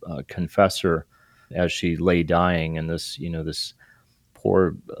her confessor as she lay dying, and this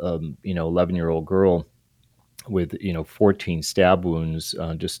poor 11-year-old girl with 14 stab wounds,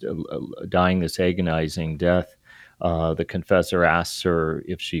 just dying this agonizing death. The confessor asks her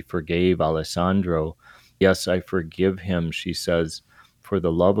if she forgave Alessandro. Yes, I forgive him, she says, for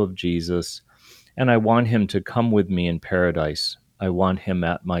the love of Jesus, and I want him to come with me in paradise. I want him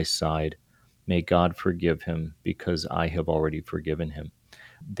at my side. May God forgive him, because I have already forgiven him.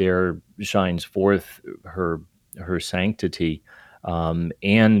 There shines forth her sanctity,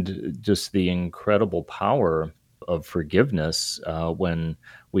 and just the incredible power of forgiveness when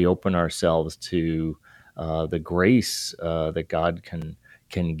we open ourselves to the grace that God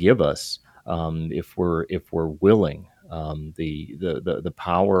can give us if we're willing. The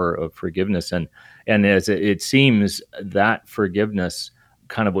power of forgiveness, and as it seems, that forgiveness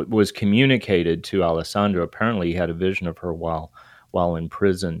kind of was communicated to Alessandro. Apparently, he had a vision of her while in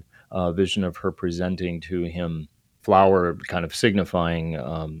prison, a vision of her presenting to him flower, kind of signifying,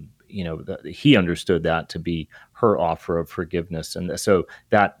 that he understood that to be her offer of forgiveness. And so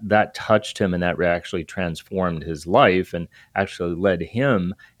that touched him, and that actually transformed his life and actually led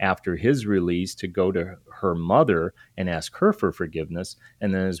him, after his release, to go to her mother and ask her for forgiveness.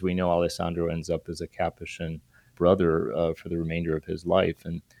 And then, as we know, Alessandro ends up as a Capuchin brother for the remainder of his life.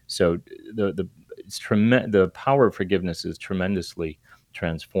 And so the power of forgiveness is tremendously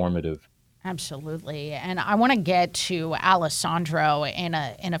transformative. Absolutely. And I want to get to Alessandro in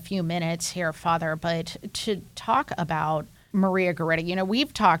a few minutes here, Father, but to talk about Maria Goretti,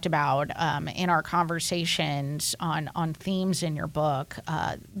 we've talked about in our conversations on themes in your book,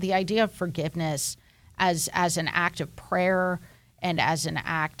 the idea of forgiveness as an act of prayer and as an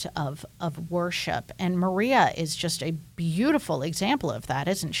act of worship. And Maria is just a beautiful example of that,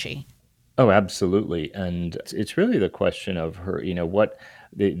 isn't she? Oh, absolutely. And it's really the question of her, what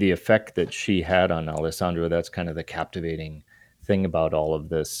the effect that she had on Alessandro. That's kind of the captivating thing about all of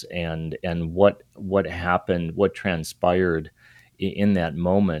this, and what happened, what transpired in that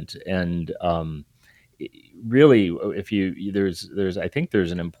moment. And really, I think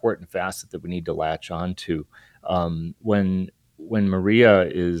there's an important facet that we need to latch onto when Maria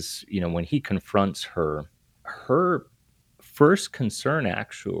is, when he confronts her first concern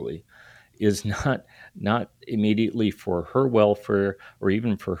actually is not immediately for her welfare or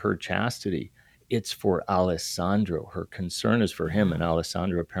even for her chastity. It's for Alessandro. Her concern is for him, and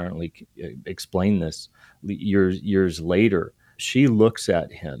Alessandro apparently explained this years later. She looks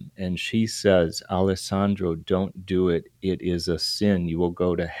at him and she says, "Alessandro, don't do it. It is a sin. You will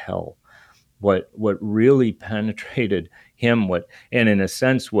go to hell." What really penetrated him, and in a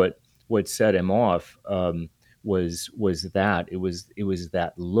sense what set him off, was that it was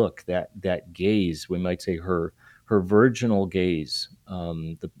that look, that gaze, we might say her virginal gaze,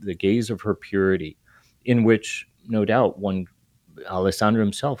 the gaze of her purity, in which no doubt Alessandro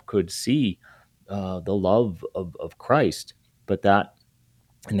himself could see the love of Christ. But that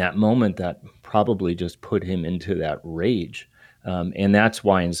in that moment, that probably just put him into that rage. And that's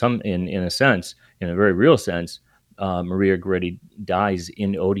why in a sense, in a very real sense, Maria Goretti dies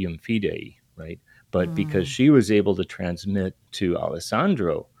in odium fidei, right? But because she was able to transmit to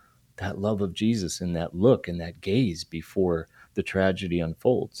Alessandro that love of Jesus and that look and that gaze before the tragedy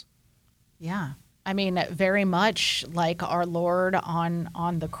unfolds. Yeah. I mean, very much like our Lord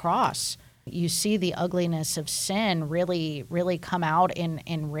on the cross. You see the ugliness of sin really, really come out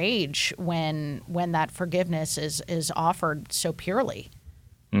in rage when that forgiveness is offered so purely.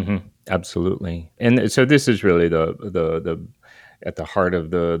 Mm-hmm. Absolutely. And so this is really the at the heart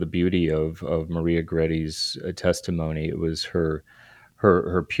of the beauty of Maria Goretti's testimony. It was her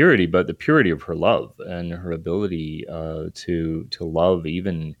purity, but the purity of her love and her ability to love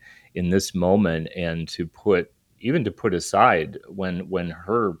even in this moment, and to put aside when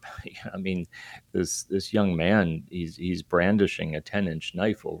her, I mean, this young man, he's brandishing a 10-inch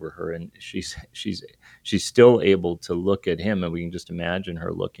knife over her, and she's still able to look at him, and we can just imagine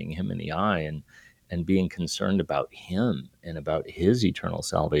her looking him in the eye and being concerned about him and about his eternal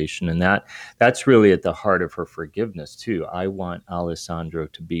salvation. And that's really at the heart of her forgiveness too. I want Alessandro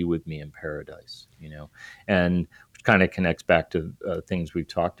to be with me in paradise, and which kind of connects back to things we've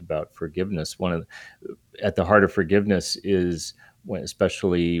talked about, forgiveness. At the heart of forgiveness is,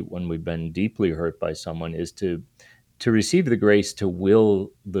 especially when we've been deeply hurt by someone, is to receive the grace to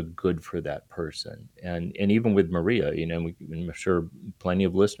will the good for that person. And even with Maria, I'm sure plenty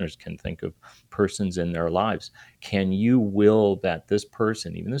of listeners can think of persons in their lives. Can you will that this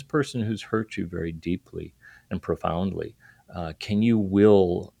person, even this person who's hurt you very deeply and profoundly, can you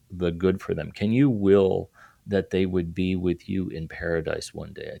will the good for them? Can you will that they would be with you in paradise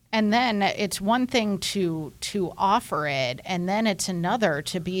one day? And then it's one thing to offer it, and then it's another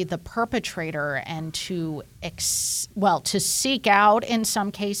to be the perpetrator and to seek out in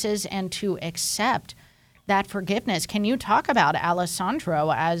some cases and to accept that forgiveness. Can you talk about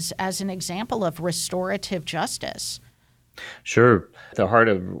Alessandro as an example of restorative justice? Sure. The heart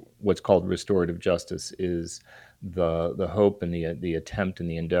of what's called restorative justice is the hope and the attempt and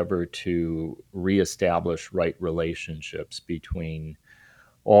the endeavor to reestablish right relationships between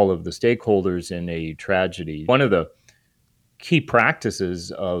all of the stakeholders in a tragedy. One of the key practices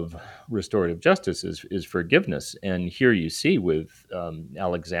of restorative justice is forgiveness. And here you see with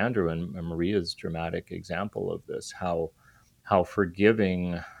Alexandra and Maria's dramatic example of this, how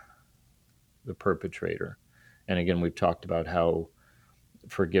forgiving the perpetrator. And again, we've talked about how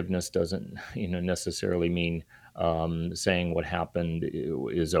forgiveness doesn't necessarily mean saying what happened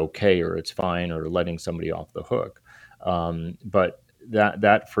is okay or it's fine or letting somebody off the hook. But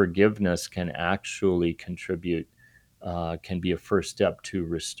that forgiveness can actually contribute, can be a first step to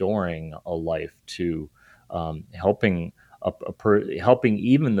restoring a life, to helping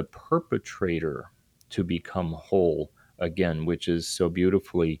even the perpetrator to become whole again, which is so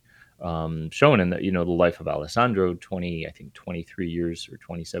beautifully shown in the life of Alessandro. 23 years or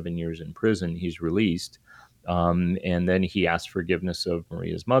 27 years in prison. He's released. And then he asks forgiveness of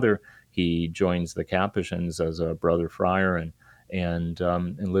Maria's mother. He joins the Capuchins as a brother friar and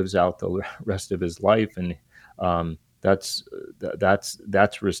lives out the rest of his life. And that's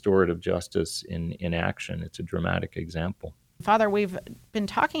restorative justice in action. It's a dramatic example. Father, we've been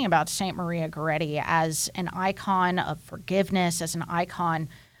talking about St Maria Goretti as an icon of forgiveness, as an icon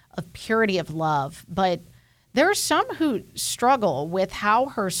of purity of love, but there are some who struggle with how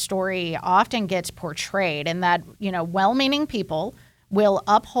her story often gets portrayed, and that, well-meaning people will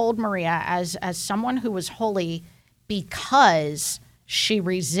uphold Maria as someone who was holy because she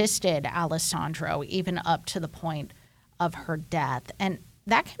resisted Alessandro even up to the point of her death. And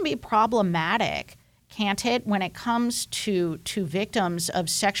that can be problematic, can't it, when it comes to victims of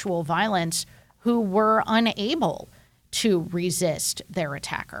sexual violence who were unable to resist their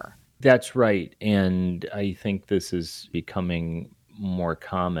attacker? That's right. And I think this is becoming more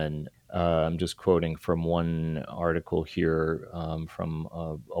common. I'm just quoting from one article here from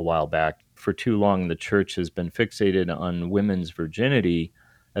a while back. For too long, the church has been fixated on women's virginity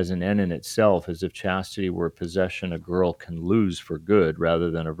as an end in itself, as if chastity were a possession a girl can lose for good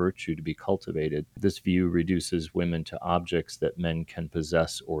rather than a virtue to be cultivated. This view reduces women to objects that men can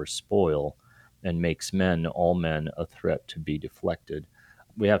possess or spoil and makes all men, a threat to be deflected.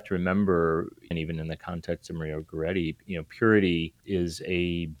 We have to remember, and even in the context of Maria Goretti, purity is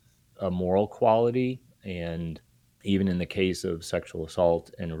a moral quality, and even in the case of sexual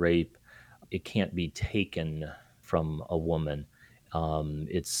assault and rape, it can't be taken from a woman.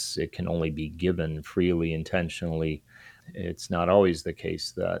 It can only be given freely, intentionally. It's not always the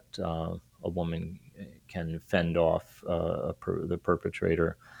case that a woman can fend off the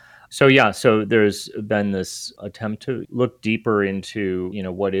perpetrator. So there's been this attempt to look deeper into,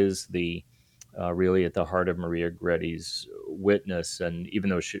 what is the really at the heart of Maria Goretti's witness. And even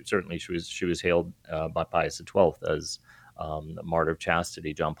though she was hailed by Pius XII as the martyr of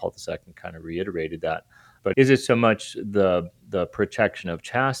chastity, John Paul II kind of reiterated that. But is it so much the protection of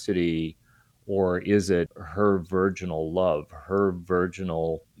chastity, or is it her virginal love, her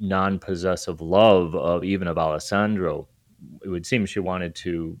virginal non-possessive love of Alessandro? It would seem she wanted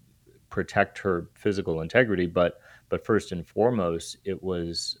to protect her physical integrity, but first and foremost, it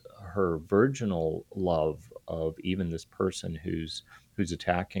was her virginal love of even this person who's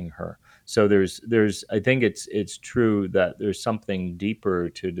attacking her. So there's I think it's true that there's something deeper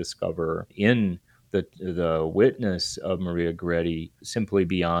to discover in the witness of Maria Goretti, simply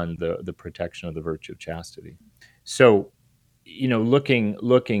beyond the protection of the virtue of chastity. So,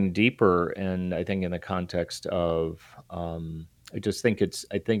 looking deeper, and I think in the context of, I think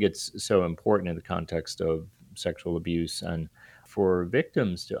it's so important in the context of sexual abuse, and for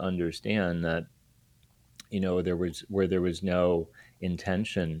victims to understand that, there was no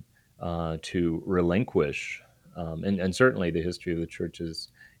intention to relinquish, and certainly the history of the church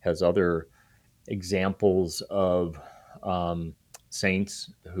has other examples of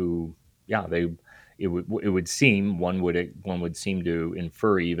saints who, it would seem one would seem to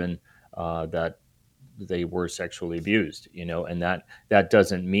infer even that they were sexually abused, and that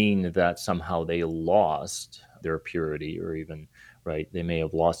doesn't mean that somehow they lost their purity, or even, right, they may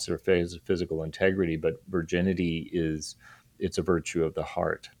have lost their physical integrity, but virginity it's a virtue of the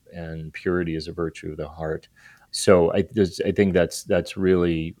heart, and purity is a virtue of the heart. So I think that's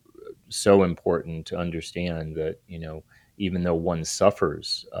really so important to understand that, even though one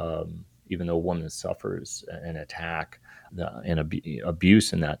suffers, even though a woman suffers an attack, an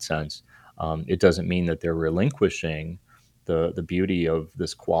abuse in that sense, it doesn't mean that they're relinquishing the beauty of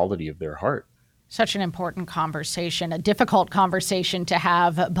this quality of their heart. Such an important conversation, a difficult conversation to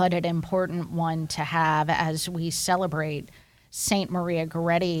have, but an important one to have as we celebrate St. Maria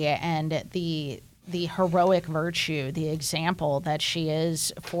Goretti and the heroic virtue, the example that she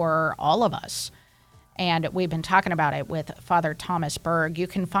is for all of us. And we've been talking about it with Father Thomas Berg. You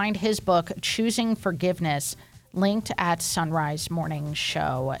can find his book, Choosing Forgiveness, linked at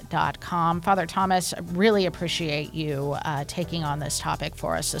sunrisemorningshow.com. Father Thomas, really appreciate you taking on this topic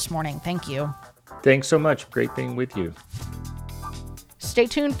for us this morning. Thank you. Thanks so much. Great being with you. Stay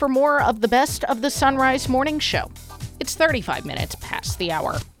tuned for more of the best of the Sunrise Morning Show. It's 35 minutes past the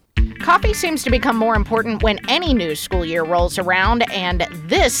hour. Coffee seems to become more important when any new school year rolls around, and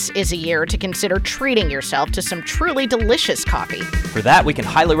this is a year to consider treating yourself to some truly delicious coffee. For that, we can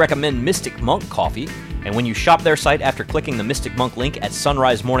highly recommend Mystic Monk Coffee, and when you shop their site after clicking the Mystic Monk link at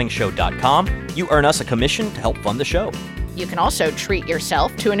sunrisemorningshow.com, you earn us a commission to help fund the show. You can also treat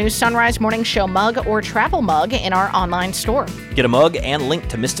yourself to a new Sunrise Morning Show mug or travel mug in our online store. Get a mug and link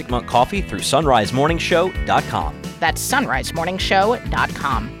to Mystic Monk Coffee through sunrisemorningshow.com. That's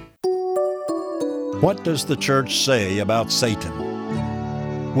sunrisemorningshow.com. What does the church say about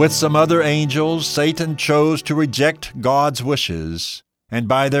Satan? With some other angels, Satan chose to reject God's wishes, and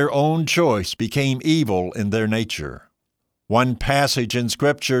by their own choice became evil in their nature. One passage in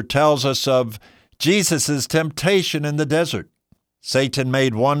Scripture tells us of Jesus' temptation in the desert. Satan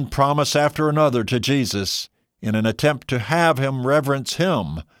made one promise after another to Jesus in an attempt to have him reverence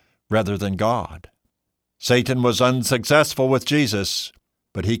him rather than God. Satan was unsuccessful with Jesus,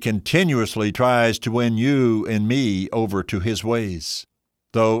 but he continuously tries to win you and me over to his ways.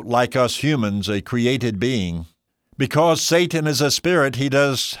 Though, like us humans, a created being, because Satan is a spirit, he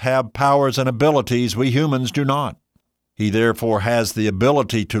does have powers and abilities we humans do not. He therefore has the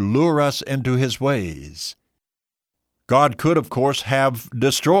ability to lure us into his ways. God could, of course, have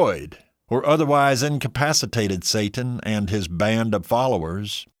destroyed or otherwise incapacitated Satan and his band of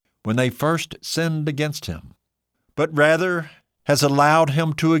followers when they first sinned against him, but rather has allowed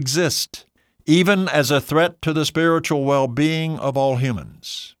him to exist, even as a threat to the spiritual well-being of all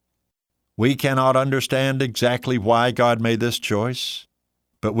humans. We cannot understand exactly why God made this choice,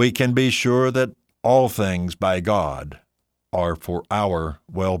 but we can be sure that all things by God are for our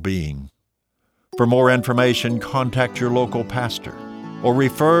well-being. For more information, contact your local pastor or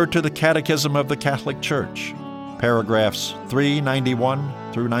refer to the Catechism of the Catholic Church, paragraphs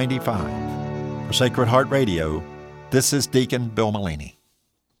 391 through 95. For Sacred Heart Radio, this is Deacon Bill Mullaney.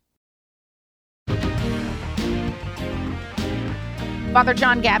 Father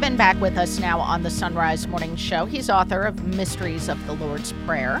John Gavin back with us now on the Sunrise Morning Show. He's author of Mysteries of the Lord's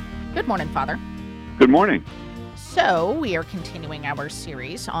Prayer. Good morning, Father. Good morning. So, we are continuing our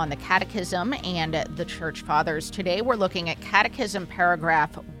series on the Catechism and the Church Fathers. Today, we're looking at Catechism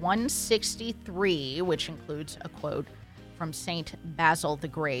paragraph 163, which includes a quote from St. Basil the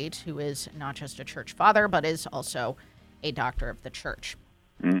Great, who is not just a church father, but is also a doctor of the church.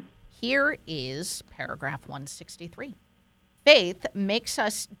 Here is paragraph 163. Faith makes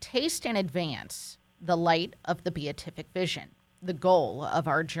us taste in advance the light of the beatific vision, the goal of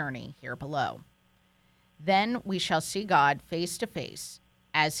our journey here below. Then we shall see God face to face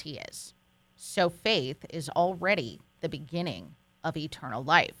as he is. So faith is already the beginning of eternal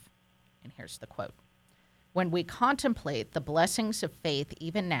life. And here's the quote. When we contemplate the blessings of faith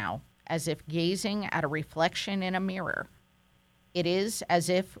even now, as if gazing at a reflection in a mirror, it is as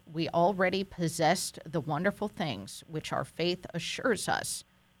if we already possessed the wonderful things which our faith assures us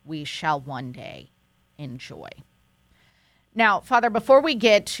we shall one day enjoy. Now, Father, before we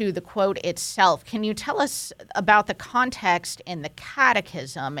get to the quote itself, can you tell us about the context in the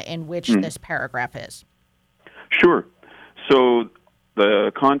Catechism in which this paragraph is? Sure. So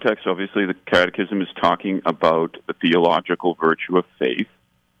the context, obviously, the Catechism is talking about the theological virtue of faith.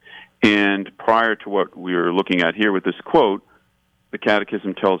 And prior to what we're looking at here with this quote, the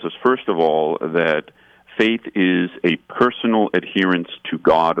Catechism tells us, first of all, that faith is a personal adherence to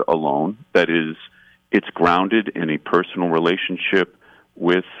God alone. That is, it's grounded in a personal relationship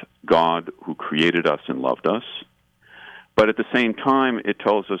with God who created us and loved us. But at the same time, it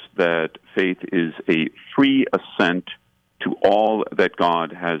tells us that faith is a free assent to all that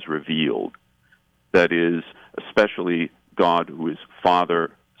God has revealed. That is, especially God who is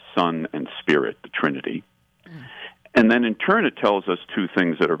Father, Son, and Spirit, the Trinity. And then in turn, it tells us two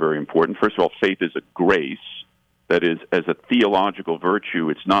things that are very important. First of all, faith is a grace. That is, as a theological virtue,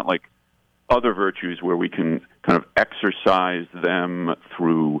 it's not like other virtues where we can kind of exercise them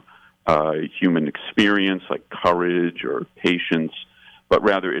through human experience, like courage or patience, but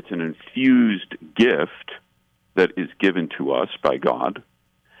rather it's an infused gift that is given to us by God.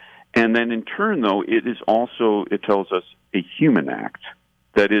 And then in turn, though, it tells us a human act.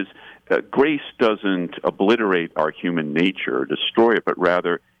 That is, grace doesn't obliterate our human nature or destroy it, but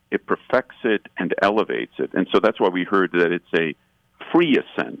rather it perfects it and elevates it. And so that's why we heard that it's a free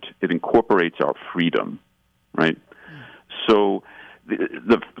assent. It incorporates our freedom, right? So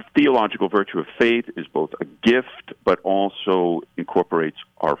the theological virtue of faith is both a gift, but also incorporates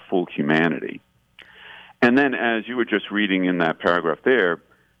our full humanity. And then, as you were just reading in that paragraph there,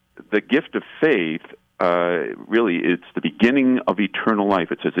 the gift of faith, really, it's the beginning of eternal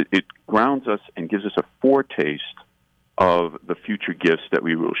life. It says it grounds us and gives us a foretaste of the future gifts that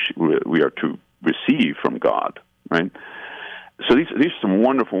we are to receive from God, right? So these are some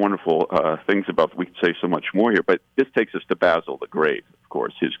wonderful, wonderful things about, we could say so much more here, but this takes us to Basil the Great, of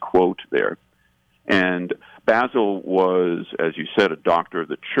course, his quote there. And Basil was, as you said, a doctor of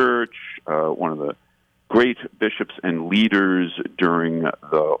the church, one of the great bishops and leaders during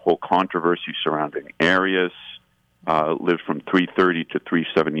the whole controversy surrounding Arius, lived from 330 to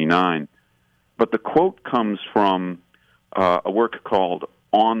 379. But the quote comes from a work called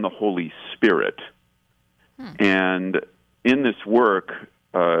On the Holy Spirit. And in this work,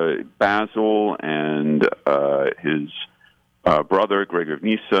 Basil and his brother, Gregor of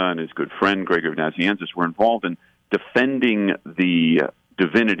Nyssa, and his good friend, Gregor of Nazianzus, were involved in defending the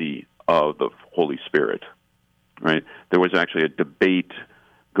divinity of the Holy Spirit, right? There was actually a debate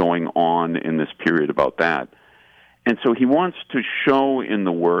going on in this period about that. And so he wants to show in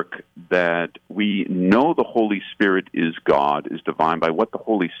the work that we know the Holy Spirit is God, is divine, by what the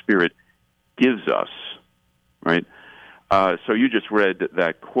Holy Spirit gives us, right? So you just read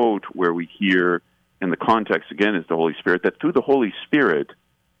that quote where we hear, in the context, again, is the Holy Spirit, that through the Holy Spirit,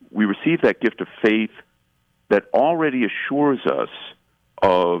 we receive that gift of faith that already assures us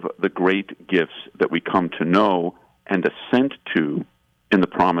of the great gifts that we come to know and assent to in the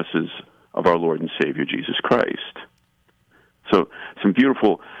promises of our Lord and Savior, Jesus Christ. So some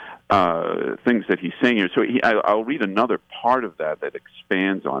beautiful things that he's saying here. So I'll read another part of that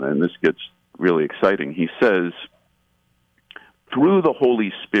expands on it, and this gets really exciting. He says, through the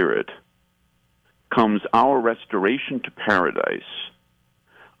Holy Spirit comes our restoration to paradise,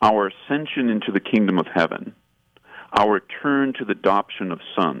 our ascension into the kingdom of heaven, our return to the adoption of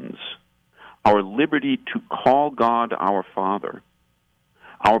sons, our liberty to call God our Father,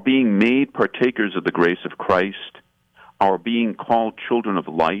 our being made partakers of the grace of Christ, our being called children of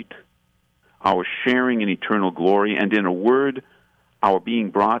light, our sharing in eternal glory, and in a word, our being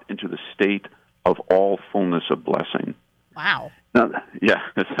brought into the state of all fullness of blessing. Wow. Now, yeah.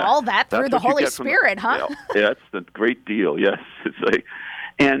 All that through the Holy Spirit, huh? Yeah, that's the great deal, yes. It's like,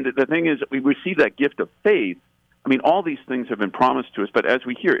 and the thing is, we receive that gift of faith, I mean, all these things have been promised to us, but as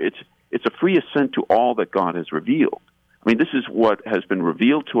we hear, it's a free assent to all that God has revealed. I mean, this is what has been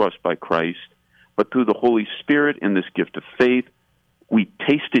revealed to us by Christ, but through the Holy Spirit in this gift of faith, we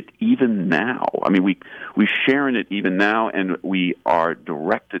taste it even now. I mean, we share in it even now, and we are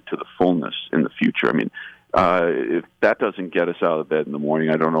directed to the fullness in the future. I mean, if that doesn't get us out of bed in the morning,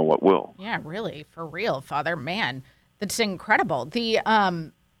 I don't know what will. Yeah, really, for real, Father. Man, that's incredible.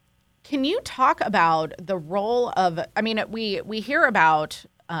 Can you talk about the role of, I mean, we hear about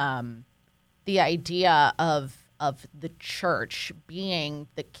the idea of the church being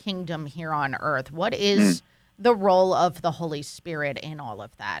the kingdom here on earth. What is the role of the Holy Spirit in all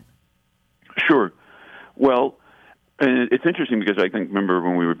of that? Sure. Well, it's interesting because I think, remember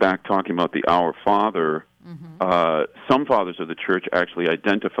when we were back talking about the Our Father, some fathers of the church actually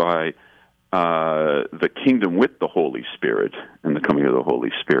identify the kingdom with the Holy Spirit and the coming of the Holy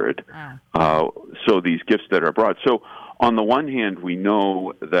Spirit. So these gifts that are brought. So on the one hand, we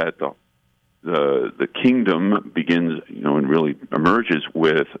know that the kingdom begins, and really emerges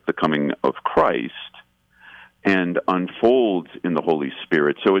with the coming of Christ and unfolds in the Holy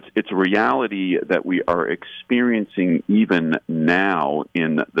Spirit. So it's a reality that we are experiencing even now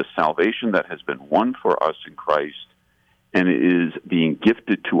in the salvation that has been won for us in Christ, and it is being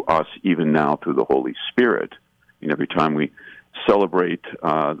gifted to us even now through the Holy Spirit. I mean, every time we celebrate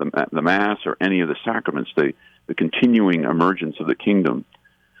the Mass or any of the sacraments, the continuing emergence of the kingdom.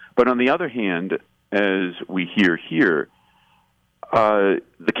 But on the other hand, as we hear here, the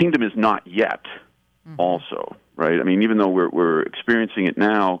kingdom is not yet also, right? I mean, even though we're experiencing it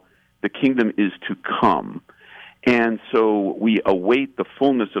now, the kingdom is to come. And so we await the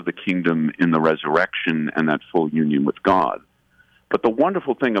fullness of the kingdom in the resurrection and that full union with God. But the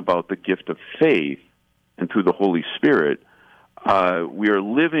wonderful thing about the gift of faith and through the Holy Spirit, we are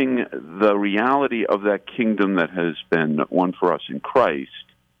living the reality of that kingdom that has been won for us in Christ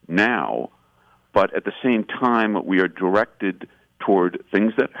now, but at the same time we are directed toward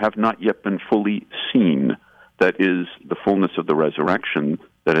things that have not yet been fully seen. That is the fullness of the resurrection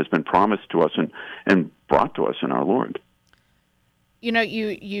that has been promised to us and brought to us in our Lord.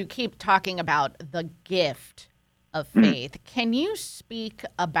 You keep talking about the gift of faith. Can you speak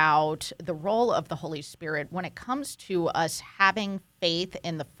about the role of the Holy Spirit when it comes to us having faith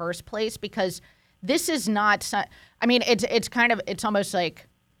in the first place? Because this is not, I mean, it's almost like,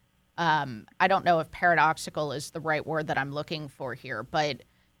 I don't know if paradoxical is the right word that I'm looking for here, but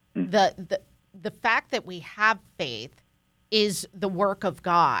the fact that we have faith is the work of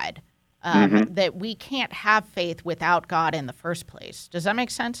God, that we can't have faith without God in the first place. Does that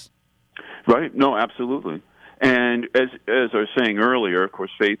make sense? Right. No, absolutely. And as I was saying earlier, of course,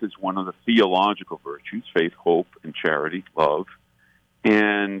 faith is one of the theological virtues, faith, hope, and charity, love.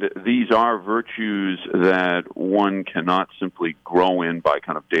 And these are virtues that one cannot simply grow in by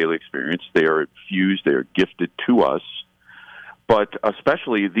kind of daily experience. They are infused, they are gifted to us. But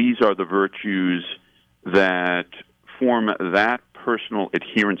especially these are the virtues that form that personal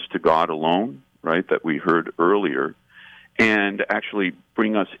adherence to God alone, right, that we heard earlier, and actually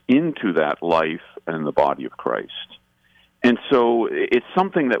bring us into that life and the body of Christ. And so it's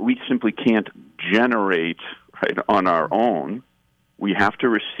something that we simply can't generate, right, on our own. We have to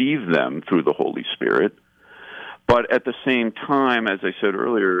receive them through the Holy Spirit. But at the same time, as I said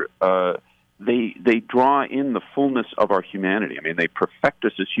earlier, they draw in the fullness of our humanity. I mean, they perfect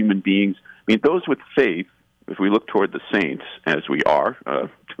us as human beings. I mean, those with faith, if we look toward the saints, as we are,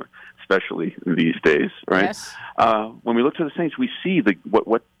 especially these days, right? Yes. When we look to the saints, we see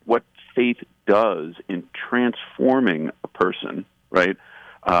what faith does in transforming a person, right?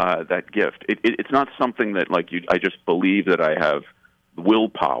 That gift. It's not something that, like, I just believe that I have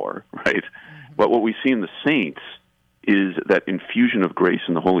willpower, right? But what we see in the saints is that infusion of grace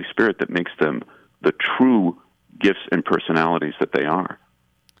in the Holy Spirit that makes them the true gifts and personalities that they are.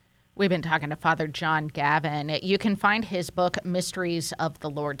 We've been talking to Father John Gavin. You can find his book, Mysteries of the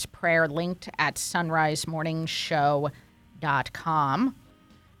Lord's Prayer, linked at sunrisemorningshow.com.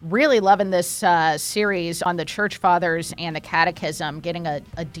 Really loving this series on the Church Fathers and the Catechism, getting a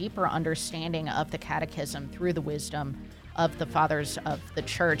deeper understanding of the Catechism through the wisdom of the Fathers of the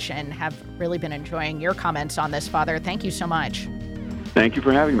Church, and have really been enjoying your comments on this, Father. Thank you so much. Thank you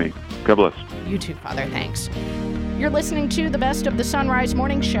for having me. God bless. You too, Father. Thanks. You're listening to the Best of the Sunrise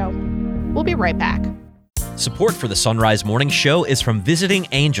Morning Show. We'll be right back. Support for the Sunrise Morning Show is from Visiting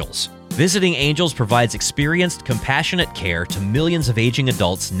Angels. Visiting Angels provides experienced, compassionate care to millions of aging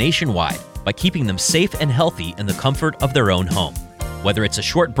adults nationwide by keeping them safe and healthy in the comfort of their own home. Whether it's a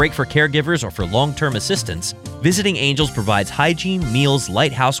short break for caregivers or for long-term assistance, Visiting Angels provides hygiene, meals,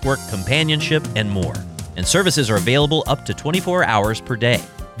 light housework, companionship, and more. and services are available up to 24 hours per day.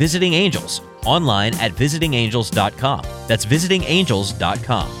 Visiting Angels, online at visitingangels.com. That's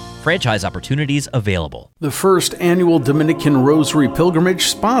visitingangels.com. Franchise opportunities available. The first annual Dominican Rosary Pilgrimage,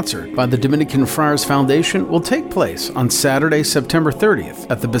 sponsored by the Dominican Friars Foundation, will take place on Saturday, September 30th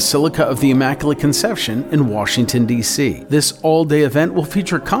at the Basilica of the Immaculate Conception in Washington, D.C. This all-day event will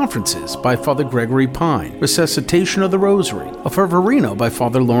feature conferences by Father Gregory Pine, Resuscitation of the Rosary, a Fervorino by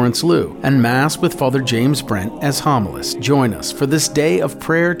Father Lawrence Liu, and Mass with Father James Brent as homilist. Join us for this day of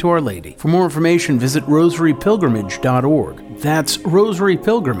prayer to Our Lady. For more information, visit rosarypilgrimage.org. That's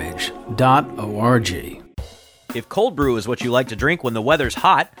rosarypilgrimage.org. If cold brew is what you like to drink when the weather's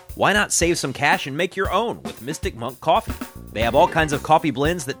hot, why not save some cash and make your own with Mystic Monk Coffee? They have all kinds of coffee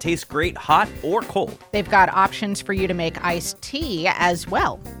blends that taste great hot or cold. They've got options for you to make iced tea as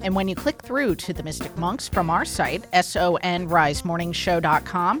well. And when you click through to the Mystic Monks from our site,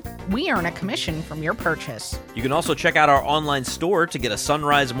 sonrisemorningshow.com, we earn a commission from your purchase. You can also check out our online store to get a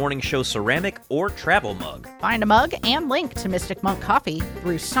Sunrise Morning Show ceramic or travel mug. Find a mug and link to Mystic Monk Coffee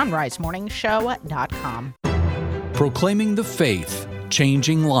through sonrisemorningshow.com. Proclaiming the faith,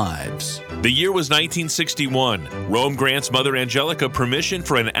 changing lives. The year was 1961. Rome grants Mother Angelica permission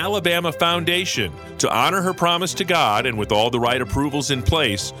for an Alabama foundation. To honor her promise to God and with all the right approvals in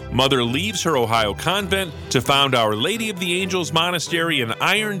place, Mother leaves her Ohio convent to found Our Lady of the Angels Monastery in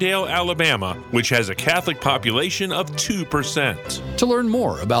Irondale, Alabama, which has a Catholic population of 2%. To learn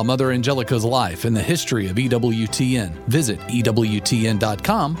more about Mother Angelica's life and the history of EWTN, visit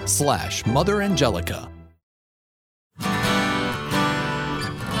EWTN.com/Mother Angelica.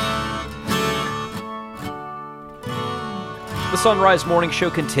 The Sunrise Morning Show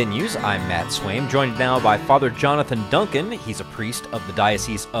continues. I'm Matt Swaim, joined now by Father Jonathan Duncan. He's a priest of the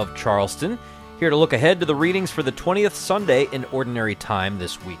Diocese of Charleston, here to look ahead to the readings for the 20th Sunday in Ordinary Time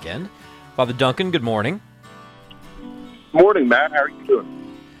this weekend. Father Duncan, good morning. Morning, Matt. How are you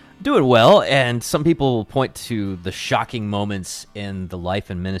doing? Doing well, and some people will point to the shocking moments in the life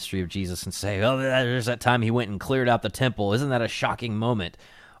and ministry of Jesus and say, oh, there's that time he went and cleared out the temple. Isn't that a shocking moment?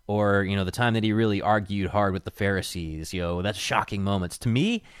 Or, the time that he really argued hard with the Pharisees, that's shocking moments. To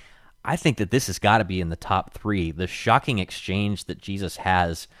me, I think that this has got to be in the top three. The shocking exchange that Jesus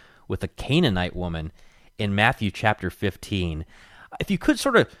has with a Canaanite woman in Matthew chapter 15. If you could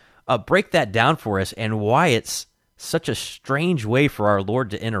sort of break that down for us and why it's such a strange way for our Lord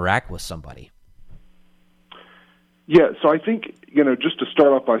to interact with somebody. Yeah, so I think, just to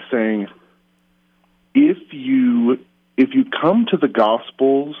start off by saying, if you come to the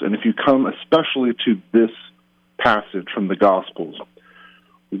Gospels, and if you come especially to this passage from the Gospels,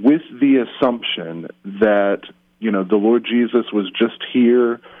 with the assumption that, the Lord Jesus was just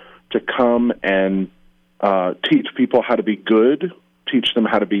here to come and teach people how to be good, teach them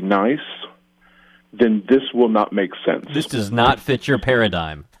how to be nice, then this will not make sense. This does not fit your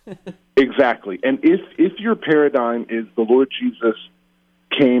paradigm. Exactly. And if your paradigm is the Lord Jesus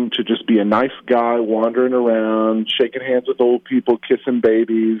came to just be a nice guy wandering around, shaking hands with old people, kissing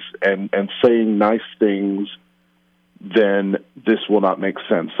babies, and saying nice things, then this will not make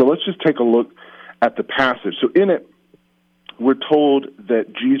sense. So let's just take a look at the passage. So in it, we're told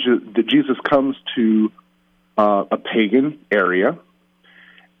that Jesus comes to a pagan area,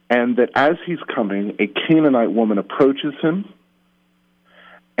 and that as he's coming, a Canaanite woman approaches him,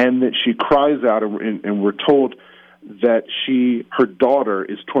 and that she cries out, and we're told that her daughter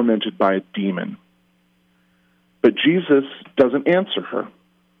is tormented by a demon. But Jesus doesn't answer her.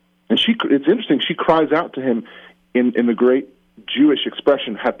 And it's interesting, she cries out to him in the great Jewish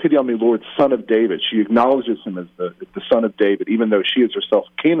expression, "Have pity on me, Lord, Son of David." She acknowledges him as the Son of David, even though she is herself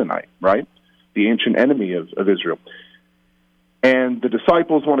Canaanite, right? The ancient enemy of Israel. And the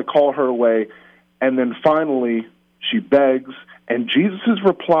disciples want to call her away, and then finally she begs, and Jesus'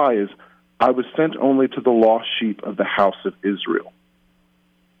 reply is, "I was sent only to the lost sheep of the house of Israel."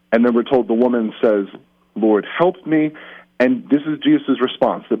 And then we're told the woman says, "Lord, help me." And this is Jesus'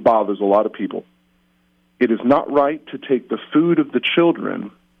 response that bothers a lot of people. "It is not right to take the food of the children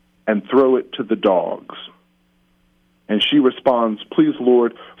and throw it to the dogs." And she responds, "Please,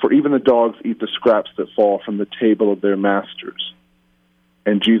 Lord, for even the dogs eat the scraps that fall from the table of their masters."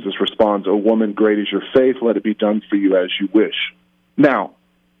 And Jesus responds, "O woman, great is your faith. Let it be done for you as you wish." Now,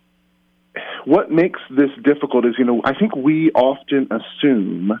 what makes this difficult is, I think we often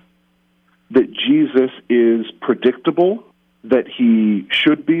assume that Jesus is predictable, that he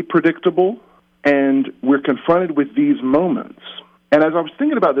should be predictable, and we're confronted with these moments. And as I was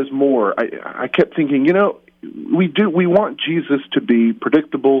thinking about this more, I kept thinking, we want Jesus to be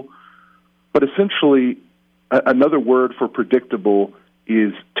predictable, but essentially another word for predictable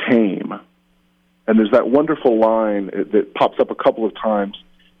is tame. And there's that wonderful line that pops up a couple of times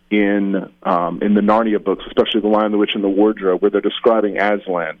in the Narnia books, especially The Lion, the Witch, and the Wardrobe, where they're describing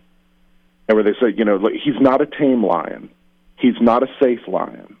Aslan, and where they say, he's not a tame lion. He's not a safe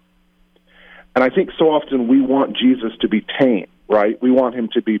lion. And I think so often we want Jesus to be tame, right? We want him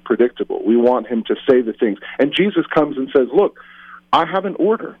to be predictable. We want him to say the things. And Jesus comes and says, look, I have an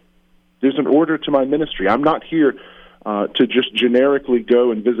order. There's an order to my ministry. I'm not here to just generically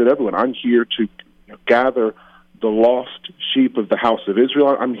go and visit everyone. I'm here to gather the lost sheep of the house of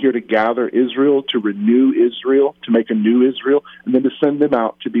Israel. I'm here to gather Israel, to renew Israel, to make a new Israel, and then to send them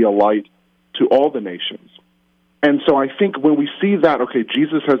out to be a light to all the nations. And so I think when we see that, okay,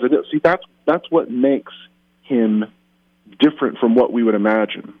 Jesus has that's what makes him different from what we would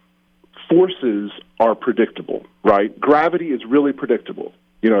imagine. Forces are predictable, right? Gravity is really predictable.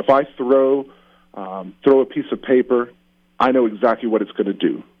 If I throw a piece of paper, I know exactly what it's going to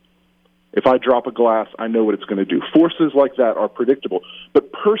do. If I drop a glass, I know what it's going to do. Forces like that are predictable.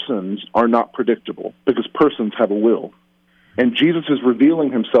 But persons are not predictable because persons have a will. And Jesus is revealing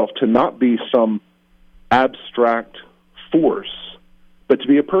himself to not be some abstract force, but to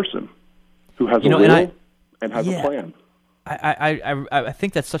be a person who has a will and has a plan. I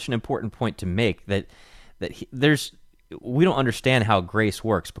think that's such an important point to make, that we don't understand how grace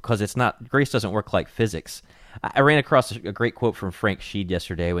works because grace doesn't work like physics. I ran across a great quote from Frank Sheed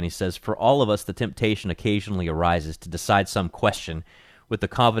yesterday when he says, "For all of us, the temptation occasionally arises to decide some question with the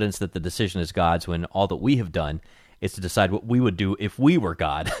confidence that the decision is God's, when all that we have done is to decide what we would do if we were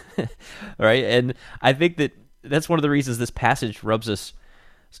God." Right? And I think that's one of the reasons this passage rubs us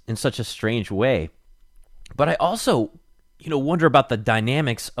in such a strange way. But I also, wonder about the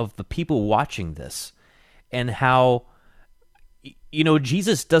dynamics of the people watching this and how,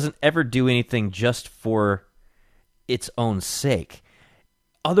 Jesus doesn't ever do anything just for its own sake.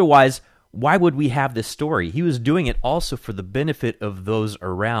 Otherwise, why would we have this story? He was doing it also for the benefit of those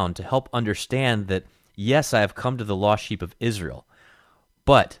around, to help understand that, yes, I have come to the lost sheep of Israel,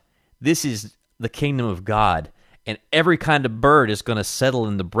 but this is the kingdom of God, and every kind of bird is going to settle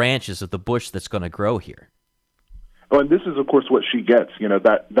in the branches of the bush that's going to grow here. Oh, and this is, of course, what she gets.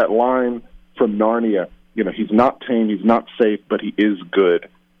 That line from Narnia, he's not tame, he's not safe, but he is good.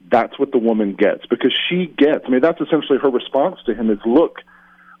 That's what the woman gets, because she gets, that's essentially her response to him is, look,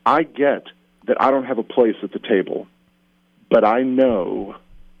 I get that I don't have a place at the table, but I know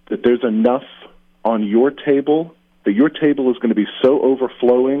that there's enough on your table, that your table is going to be so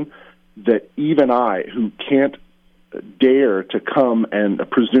overflowing that even I, who can't dare to come and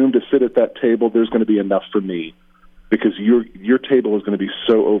presume to sit at that table, there's going to be enough for me, because your table is going to be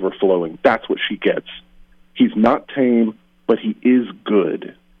so overflowing. That's what she gets. He's not tame, but he is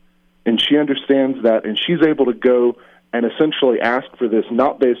good. And she understands that, and she's able to go and essentially ask for this,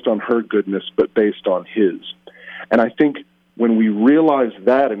 not based on her goodness, but based on his. And I think when we realize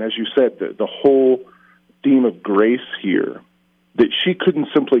that, and as you said, the whole theme of grace here, that she couldn't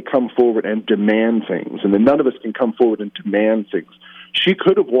simply come forward and demand things, and that none of us can come forward and demand things. She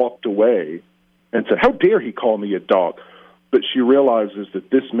could have walked away and said, how dare he call me a dog? But she realizes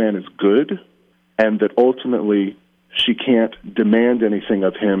that this man is good, and that ultimately she can't demand anything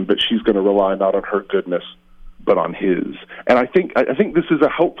of him, but she's going to rely not on her goodness, but on his. And I think this is a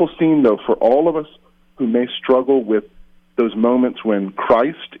helpful scene, though, for all of us who may struggle with those moments when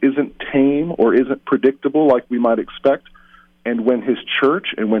Christ isn't tame or isn't predictable like we might expect, and when his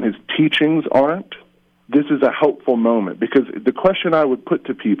church and when his teachings aren't. This is a helpful moment, because the question I would put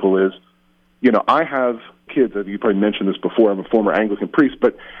to people is, I have kids, you probably mentioned this before, I'm a former Anglican priest,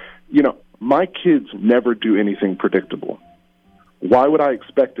 but, my kids never do anything predictable. Why would I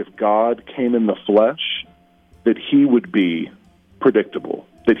expect, if God came in the flesh, that he would be predictable,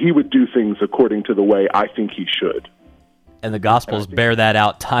 that he would do things according to the way I think he should? And the Gospels bear that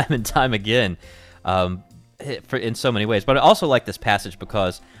out time and time again in so many ways. But I also like this passage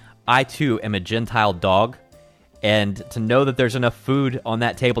because I, too, am a Gentile dog, and to know that there's enough food on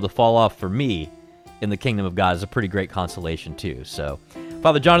that table to fall off for me in the kingdom of God is a pretty great consolation, too. So,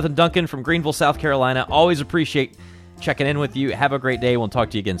 Father Jonathan Duncan from Greenville, South Carolina, always appreciate checking in with you. Have a great day. We'll talk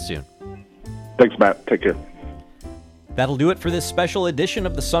to you again soon. Thanks, Matt. Take care. That'll do it for this special edition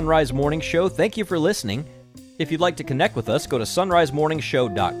of the Sunrise Morning Show. Thank you for listening. If you'd like to connect with us, go to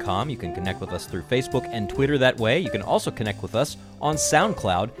sunrisemorningshow.com. You can connect with us through Facebook and Twitter that way. You can also connect with us on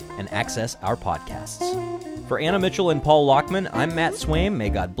SoundCloud and access our podcasts. For Anna Mitchell and Paul Lockman, I'm Matt Swaim. May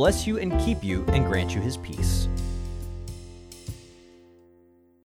God bless you and keep you and grant you his peace.